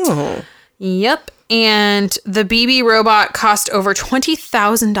 Oh. Yep. And the BB robot cost over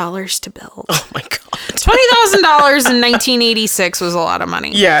 $20,000 to build. Oh my God. $20,000 in 1986 was a lot of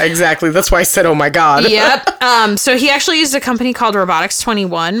money. Yeah, exactly. That's why I said, oh my God. Yep. So he actually used a company called Robotics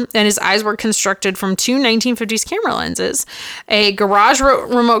 21, and his eyes were constructed from two 1950s camera lenses, a garage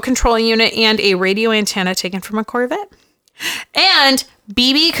remote control unit, and a radio antenna taken from a Corvette. And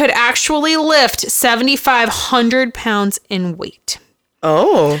BB could actually lift 7,500 pounds in weight.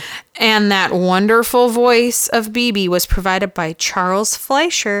 Oh. And that wonderful voice of BB was provided by Charles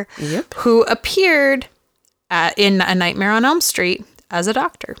Fleischer, who appeared in A Nightmare on Elm Street as a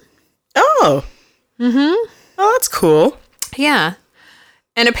doctor. Oh. Mm-hmm. Oh, that's cool. Yeah.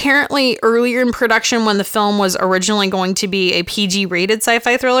 And apparently earlier in production, when the film was originally going to be a PG-rated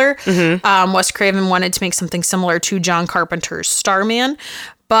sci-fi thriller, Wes Craven wanted to make something similar to John Carpenter's Starman.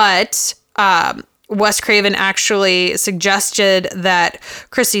 But Wes Craven actually suggested that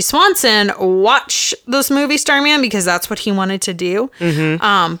Christy Swanson watch this movie Starman because that's what he wanted to do.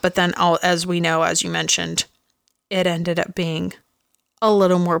 But then, as we know, as you mentioned, it ended up being a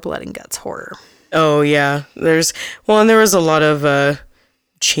little more blood and guts horror. Oh, yeah. And there was a lot of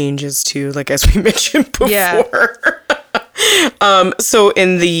changes too, like as we mentioned before. Yeah. So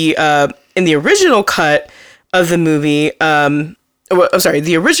in the original cut of the movie,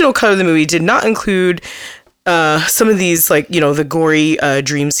 the original cut of the movie did not include some of these, like, the gory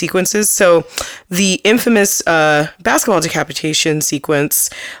dream sequences. So the infamous basketball decapitation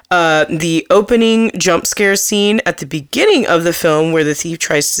sequence, the opening jump scare scene at the beginning of the film where the thief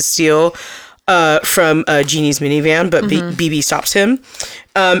tries to steal from Jeannie's minivan, but BB stops him.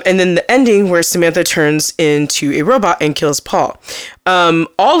 And then the ending where Samantha turns into a robot and kills Paul.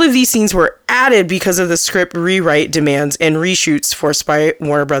 All of these scenes were added because of the script rewrite demands and reshoots forced by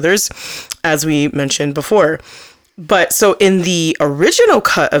Warner Brothers, as we mentioned before. But so in the original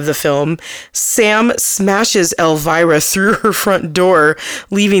cut of the film, Sam smashes Elvira through her front door,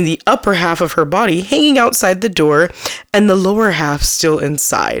 leaving the upper half of her body hanging outside the door and the lower half still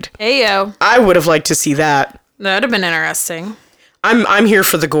inside. Heyo. I would have liked to see that. That would have been interesting. I'm here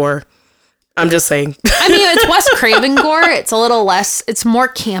for the gore. I'm just saying. I mean, it's Wes Craven gore. It's a little less, it's more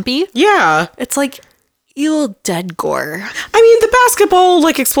campy. Yeah. It's like Evil Dead gore. I mean, the basketball,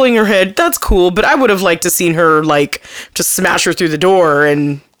 like, exploding her head, that's cool, but I would have liked to seen her, like, just smash her through the door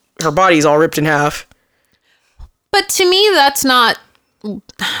and her body's all ripped in half. But to me, that's not,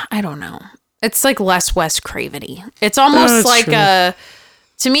 I don't know. It's like less Wes Craven-y. It's almost like true.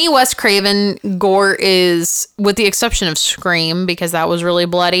 to me, Wes Craven gore is, with the exception of Scream, because that was really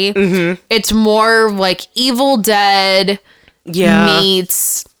bloody, it's more like Evil Dead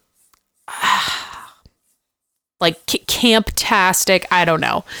meets like camp-tastic. I don't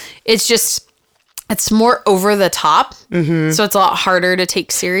know. It's just, it's more over the top. So it's a lot harder to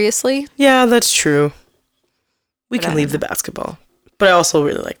take seriously. Yeah, that's true. We can leave the basketball. But I also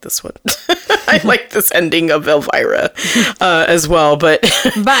really like this one. I like this ending of Elvira as well. But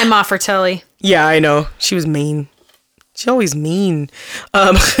By Ma Fratelli. Yeah, I know. She was mean. She's always mean.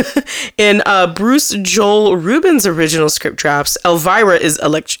 In Bruce Joel Rubin's original script drafts, Elvira is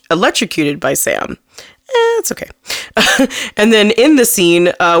electrocuted by Sam. It's okay. And then in the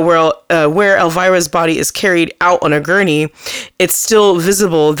scene where Elvira's body is carried out on a gurney, it's still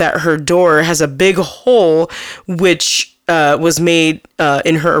visible that her door has a big hole, which was made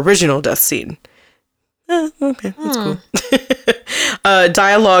in her original death scene. Okay, that's cool.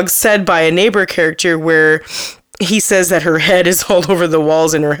 Dialogue said by a neighbor character where he says that her head is all over the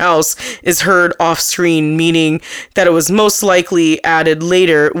walls in her house is heard off screen, meaning that it was most likely added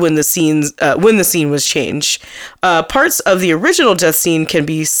later when the scene was changed. Parts of the original death scene can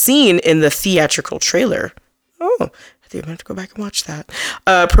be seen in the theatrical trailer. Oh, I think I'm going to have to go back and watch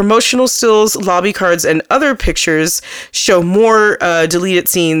that. Promotional stills, lobby cards, and other pictures show more deleted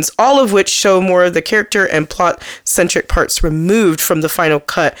scenes, all of which show more of the character and plot-centric parts removed from the final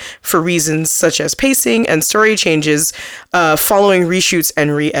cut for reasons such as pacing and story changes following reshoots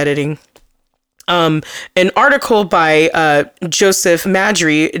and re-editing. An article by Joseph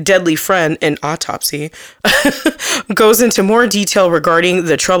Madry, Deadly Friend, an autopsy, goes into more detail regarding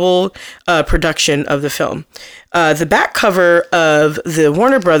the troubled production of the film. The back cover of the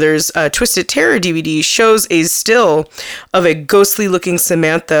Warner Brothers Twisted Terror DVD shows a still of a ghostly-looking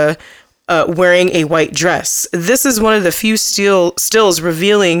Samantha wearing a white dress. This is one of the few stills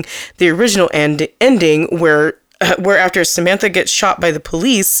revealing the original ending where after Samantha gets shot by the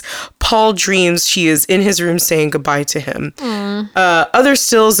police, Paul dreams she is in his room saying goodbye to him. Other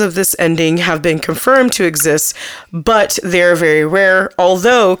stills of this ending have been confirmed to exist, but they're very rare,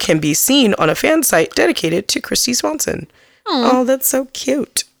 although can be seen on a fan site dedicated to Kristy Swanson. Oh, that's so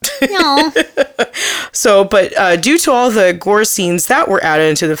cute. No. So, but due to all the gore scenes that were added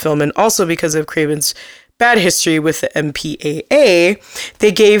into the film, and also because of Craven's bad history with the MPAA,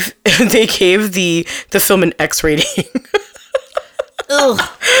 they gave the film an X rating. Ugh.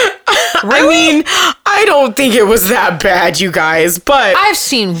 I mean, I don't think it was that bad, you guys, but I've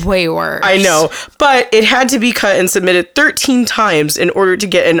seen way worse. I know, but it had to be cut and submitted 13 times in order to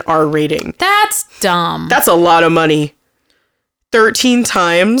get an R rating. That's dumb. That's a lot of money. 13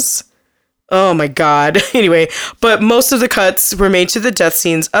 times. Oh my God. Anyway, but most of the cuts were made to the death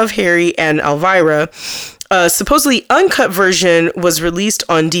scenes of Harry and Elvira. Supposedly uncut version was released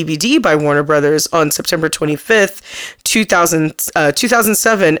on DVD by Warner Brothers on September 25th,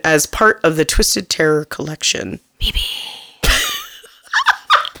 2007 as part of the Twisted Terror collection. BB.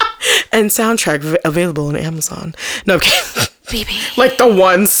 And soundtrack available on Amazon. No, I'm kidding. BB. Like the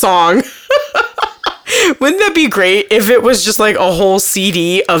one song. Wouldn't that be great if it was just like a whole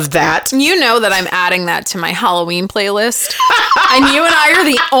CD of that? You know that I'm adding that to my Halloween playlist. And you and I are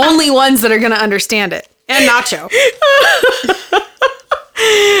the only ones that are going to understand it. And Nacho.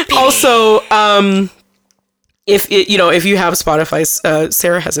 Also, if you have Spotify,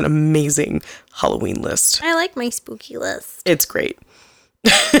 Sarah has an amazing Halloween list. I like my spooky list. It's great.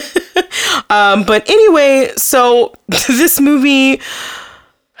 But anyway, so this movie...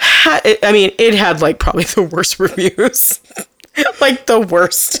 it had like probably the worst reviews, like the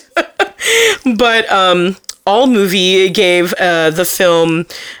worst. But AllMovie gave the film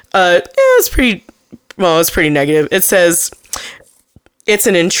it's pretty negative. It says it's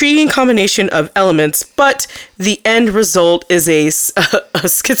an intriguing combination of elements, but the end result is a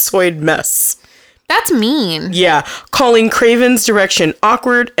schizoid mess. That's mean. Yeah, calling Craven's direction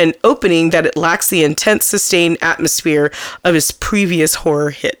awkward and opening that it lacks the intense, sustained atmosphere of his previous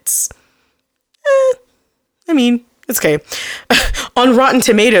horror hits. I mean, it's okay. On Rotten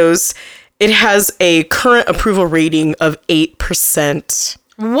Tomatoes, it has a current approval rating of 8%.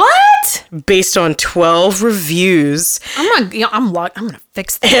 What? Based on 12 reviews. I'm gonna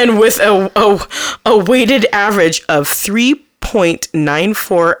fix that. And with a weighted average of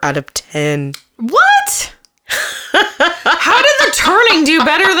 3.94 out of 10. What? How did The Turning do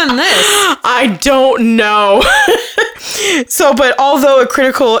better than this? I don't know. So, but although a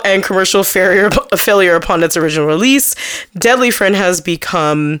critical and commercial failure upon its original release, Deadly Friend has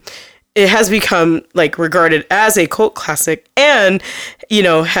become like regarded as a cult classic, and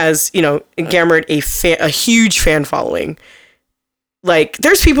has garnered a huge fan following. Like,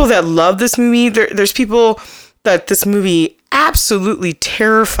 there's people that love this movie. There's people that this movie absolutely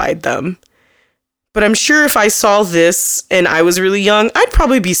terrified them. But I'm sure if I saw this and I was really young, I'd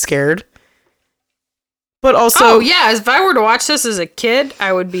probably be scared. But also... Oh, yeah. If I were to watch this as a kid,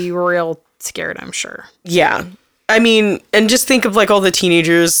 I would be real scared, I'm sure. Yeah. I mean, and just think of like all the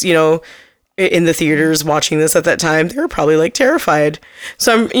teenagers, in the theaters watching this at that time. They were probably like terrified.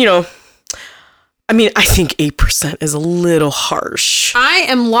 So I think 8% is a little harsh. I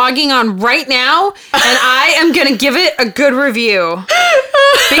am logging on right now, and I am going to give it a good review.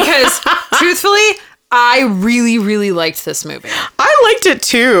 Because, truthfully, I really, really liked this movie. I liked it,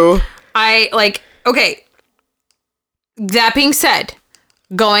 too. Okay. That being said,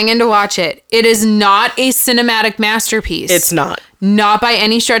 going in to watch it, it is not a cinematic masterpiece. It's not. Not by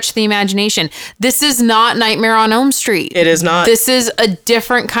any stretch of the imagination. This is not Nightmare on Elm Street. It is not. This is a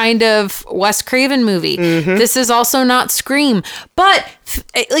different kind of Wes Craven movie. Mm-hmm. This is also not Scream. But,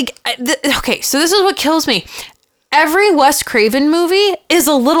 okay, so this is what kills me. Every Wes Craven movie is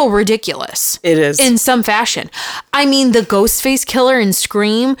a little ridiculous. It is. In some fashion. I mean, the Ghostface killer in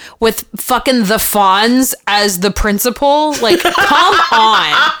Scream with fucking the Fonz as the principal. Like, come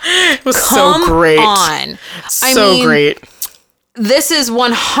on. It was so great. Come on. Great. This is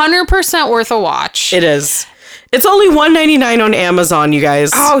 100% worth a watch. It is. It's only $1.99 on Amazon, you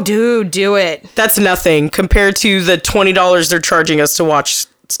guys. Oh, dude, do it. That's nothing compared to the $20 they're charging us to watch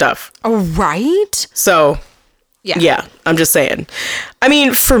stuff. Oh, right? So... Yeah, I'm just saying. I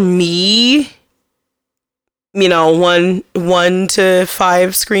mean, for me, 1 to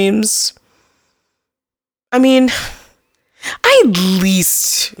 5 screams. I mean, I at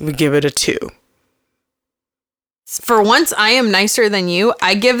least would give it a 2. For once, I am nicer than you.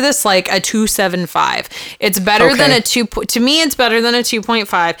 I give this like a 2.75. It's better than a 2. To me, it's better than a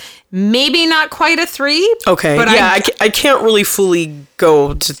 2.5. Maybe not quite a 3. Okay. But yeah, I can't really fully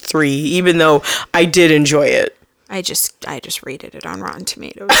go to 3, even though I did enjoy it. I just rated it on Rotten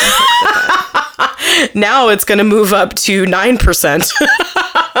Tomatoes. Now it's going to move up to 9%.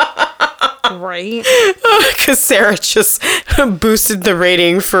 Right? Because Sarah just boosted the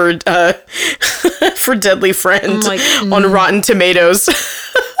rating for Deadly Friend on Rotten Tomatoes.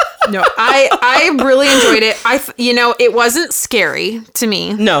 No, I really enjoyed it. It wasn't scary to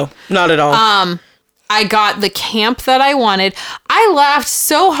me. No, not at all. I got the camp that I wanted. I laughed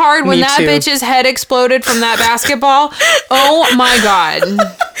so hard when that bitch's head exploded from that basketball. Oh my God.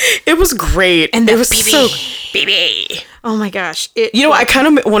 It was great. And it was BB. so BB. Oh my gosh. I kind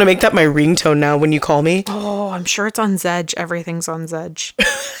of want to make that my ringtone now when you call me. Oh, I'm sure it's on Zedge. Everything's on Zedge.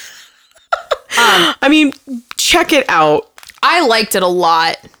 I mean, check it out. I liked it a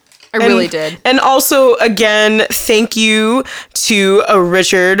lot. I really did. And also, again, thank you to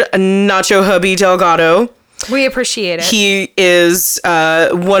Richard Nacho Hubby Delgado. We appreciate it. He is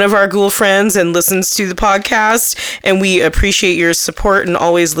one of our ghoul friends and listens to the podcast, and we appreciate your support and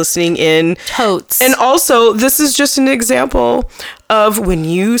always listening in. Totes. And also, this is just an example of when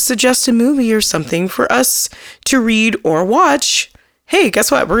you suggest a movie or something for us to read or watch. Hey,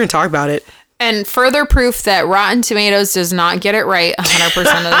 guess what? We're going to talk about it. And further proof that Rotten Tomatoes does not get it right 100%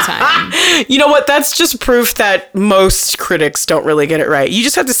 of the time. You know what? That's just proof that most critics don't really get it right. You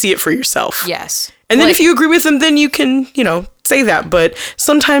just have to see it for yourself. Yes. And then if you agree with them, then you can, say that. But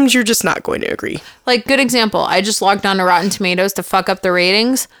sometimes you're just not going to agree. Like, good example. I just logged on to Rotten Tomatoes to fuck up the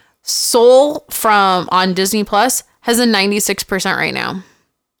ratings. Soul on Disney Plus has a 96% right now.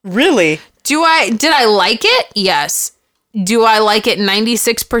 Really? Did I like it? Yes. Do I like it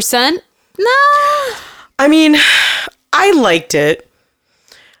 96%? No. I mean, I liked it.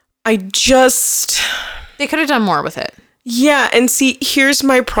 They could have done more with it. Yeah, and see, here's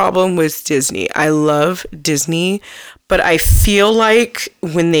my problem with Disney. I love Disney, but I feel like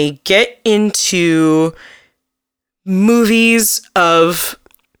when they get into movies of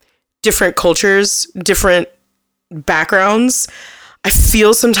different cultures, different backgrounds, I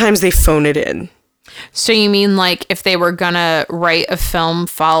feel sometimes they phone it in. So you mean like if they were gonna write a film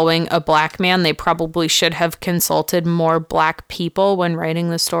following a black man, they probably should have consulted more black people when writing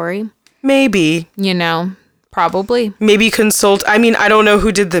the story? Maybe. Probably. Maybe consult. I mean, I don't know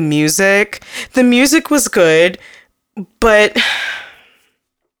who did the music. The music was good, but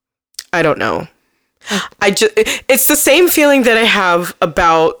I don't know. It's the same feeling that I have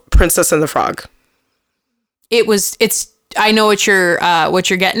about Princess and the Frog. I know what you're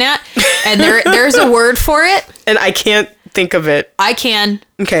getting at, and there's a word for it, and I can't think of it. I can.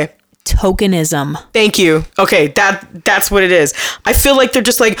 Okay. Tokenism. Thank you. Okay, that's what it is. I feel like they're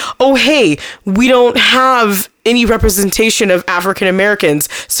just like, oh hey, we don't have any representation of African Americans,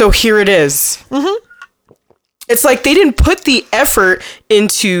 so here it is. Mm-hmm. It's like they didn't put the effort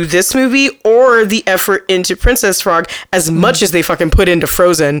into this movie or the effort into Princess Frog as much as they fucking put into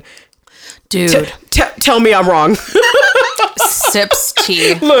Frozen. Dude. Tell me I'm wrong. Sips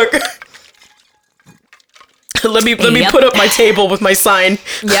tea. Look. Let me put up my table with my sign.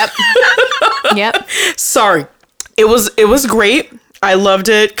 Yep. Sorry. It was great. I loved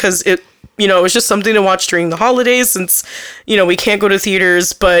it because it was just something to watch during the holidays since, we can't go to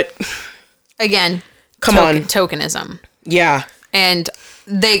theaters, but again, come on. Tokenism. Yeah. And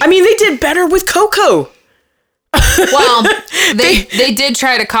they did better with Coco. Well, they did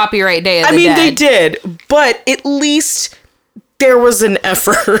try to copyright Day of the Dead. They did, but at least there was an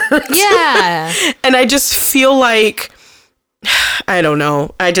effort. Yeah. And I just feel like, I don't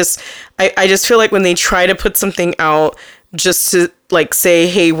know. I just feel like when they try to put something out just to like say,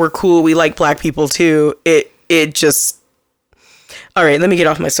 hey, we're cool, we like black people too, it just... All right, let me get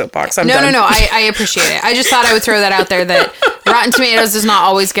off my soapbox. I'm done. No. I appreciate it. I just thought I would throw that out there that Rotten Tomatoes does not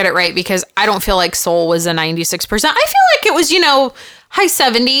always get it right because I don't feel like Soul was a 96%. I feel like it was, high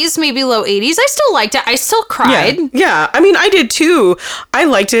 70s, maybe low 80s. I still liked it. I still cried. Yeah. I did too. I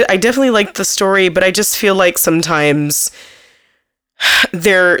liked it. I definitely liked the story, but I just feel like sometimes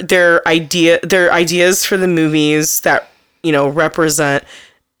their ideas for the movies that, represent,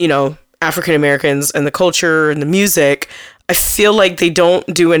 African Americans and the culture and the music, I feel like they don't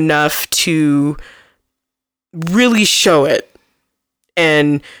do enough to really show it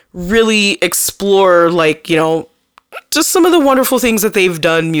and really explore, like, just some of the wonderful things that they've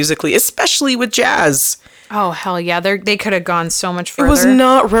done musically, especially with jazz. Oh, hell yeah. They could have gone so much further. It was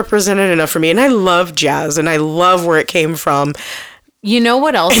not represented enough for me. And I love jazz and I love where it came from. You know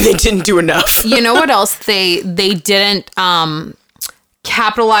what else? And they didn't do enough. You know what else they didn't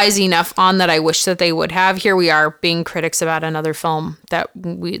capitalize enough on that I wish that they would have? Here we are being critics about another film that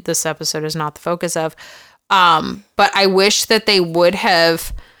this episode is not the focus of. But I wish that they would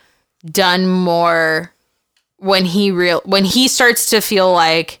have done more when he starts to feel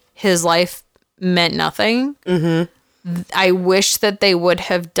like his life meant nothing. Mm-hmm. I wish that they would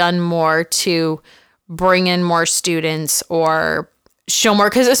have done more to bring in more students or show more,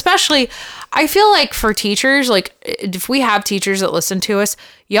 because especially I feel like for teachers, like if we have teachers that listen to us,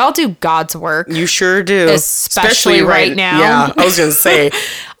 y'all do God's work. You sure do. Especially right now. Yeah, I was gonna say.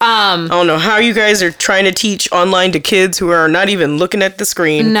 I don't know how you guys are trying to teach online to kids who are not even looking at the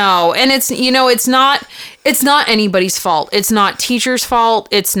screen. No, and it's not anybody's fault. It's not teachers' fault.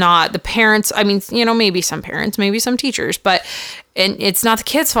 It's not the parents. I mean, maybe some parents, maybe some teachers, and it's not the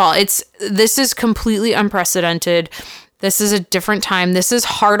kids' fault. This is completely unprecedented. This is a different time. This is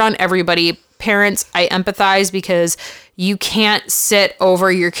hard on everybody. Parents, I empathize, because you can't sit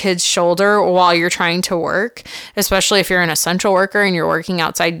over your kid's shoulder while you're trying to work, especially if you're an essential worker and you're working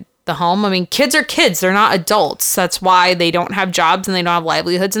outside the home. I mean, kids are kids. They're not adults. That's why they don't have jobs and they don't have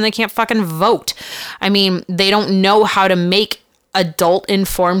livelihoods and they can't fucking vote. I mean, they don't know how to make adult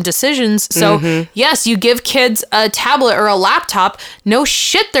informed decisions. So yes, you give kids a tablet or a laptop, no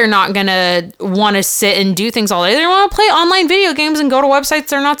shit they're not gonna want to sit and do things all day. They want to play online video games and go to websites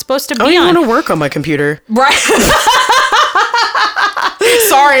they're not supposed to be on. I don't want to work on my computer. Right.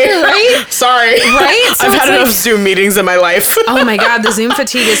 Sorry. Right? Sorry. Right? So I've had enough Zoom meetings in my life. Oh my God, the Zoom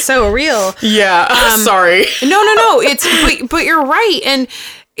fatigue is so real. Yeah. Sorry. No. But you're right. And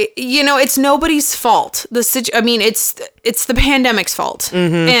it's nobody's fault. It's the pandemic's fault.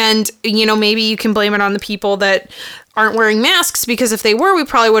 Mm-hmm. And, maybe you can blame it on the people that aren't wearing masks, because if they were, we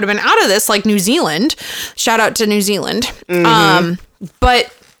probably would have been out of this, like New Zealand. Shout out to New Zealand. Mm-hmm.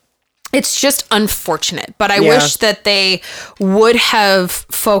 But it's just unfortunate. But I wish that they would have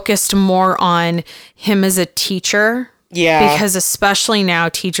focused more on him as a teacher. Yeah. Because especially now,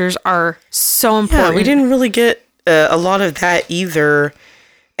 teachers are so important. Yeah, we didn't really get a lot of that either.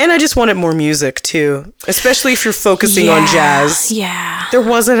 And I just wanted more music, too. Especially if you're focusing on jazz. Yeah. There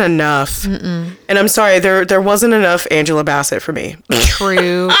wasn't enough. Mm-mm. And I'm sorry, there wasn't enough Angela Bassett for me.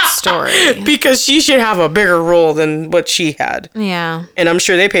 True story. Because she should have a bigger role than what she had. Yeah. And I'm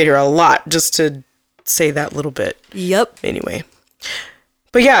sure they paid her a lot just to say that little bit. Yep. Anyway.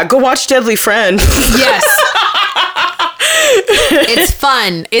 But yeah, go watch Deadly Friend. Yes. It's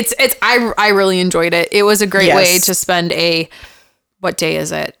fun. I really enjoyed it. It was a great way to spend what day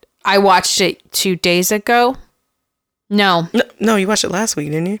is it? I watched it 2 days ago. No, you watched it last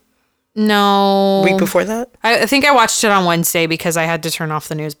week, didn't you? No. Week before that? I think I watched it on Wednesday because I had to turn off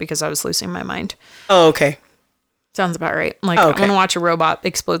the news because I was losing my mind. Oh, okay. Sounds about right. I'm going to watch a robot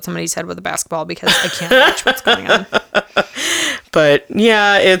explode somebody's head with a basketball because I can't watch what's going on. But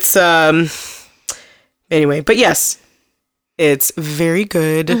yeah, it's anyway, but yes, it's very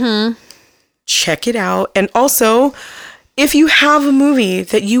good. Mm-hmm. Check it out. And also, if you have a movie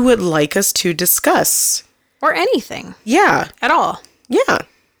that you would like us to discuss. Or anything. Yeah. At all. Yeah.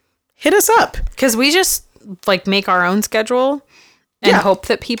 Hit us up. Because we just make our own schedule and hope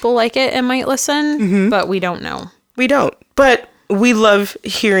that people like it and might listen, but we don't know. We don't. But we love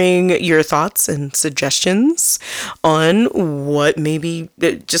hearing your thoughts and suggestions on what maybe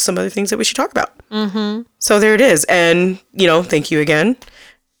just some other things that we should talk about. Mm-hmm. So there it is. And, thank you again.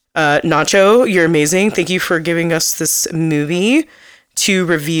 Nacho, you're amazing. Thank you for giving us this movie to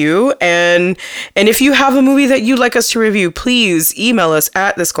review. And if you have a movie that you'd like us to review, please email us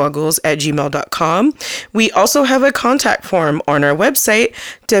at thesquadgoals@gmail.com. We also have a contact form on our website,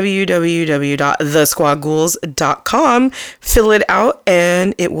 www.thesquadgoals.com. Fill it out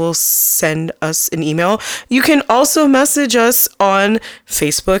and it will send us an email. You can also message us on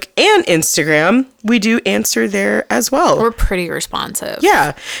Facebook and Instagram. We do answer there as well. We're pretty responsive.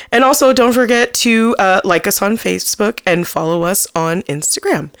 Yeah. And also don't forget to like us on Facebook and follow us on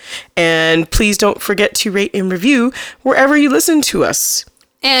Instagram. And please don't forget to rate and review wherever you listen to us.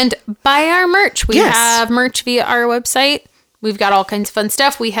 And buy our merch. We have merch via our website. We've got all kinds of fun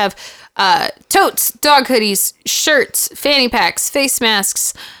stuff. We have totes, dog hoodies, shirts, fanny packs, face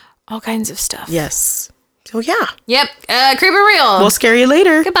masks, all kinds of stuff. Yes. So yeah. Yep. Creep it real. We'll scare you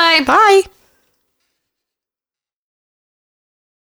later. Goodbye. Bye.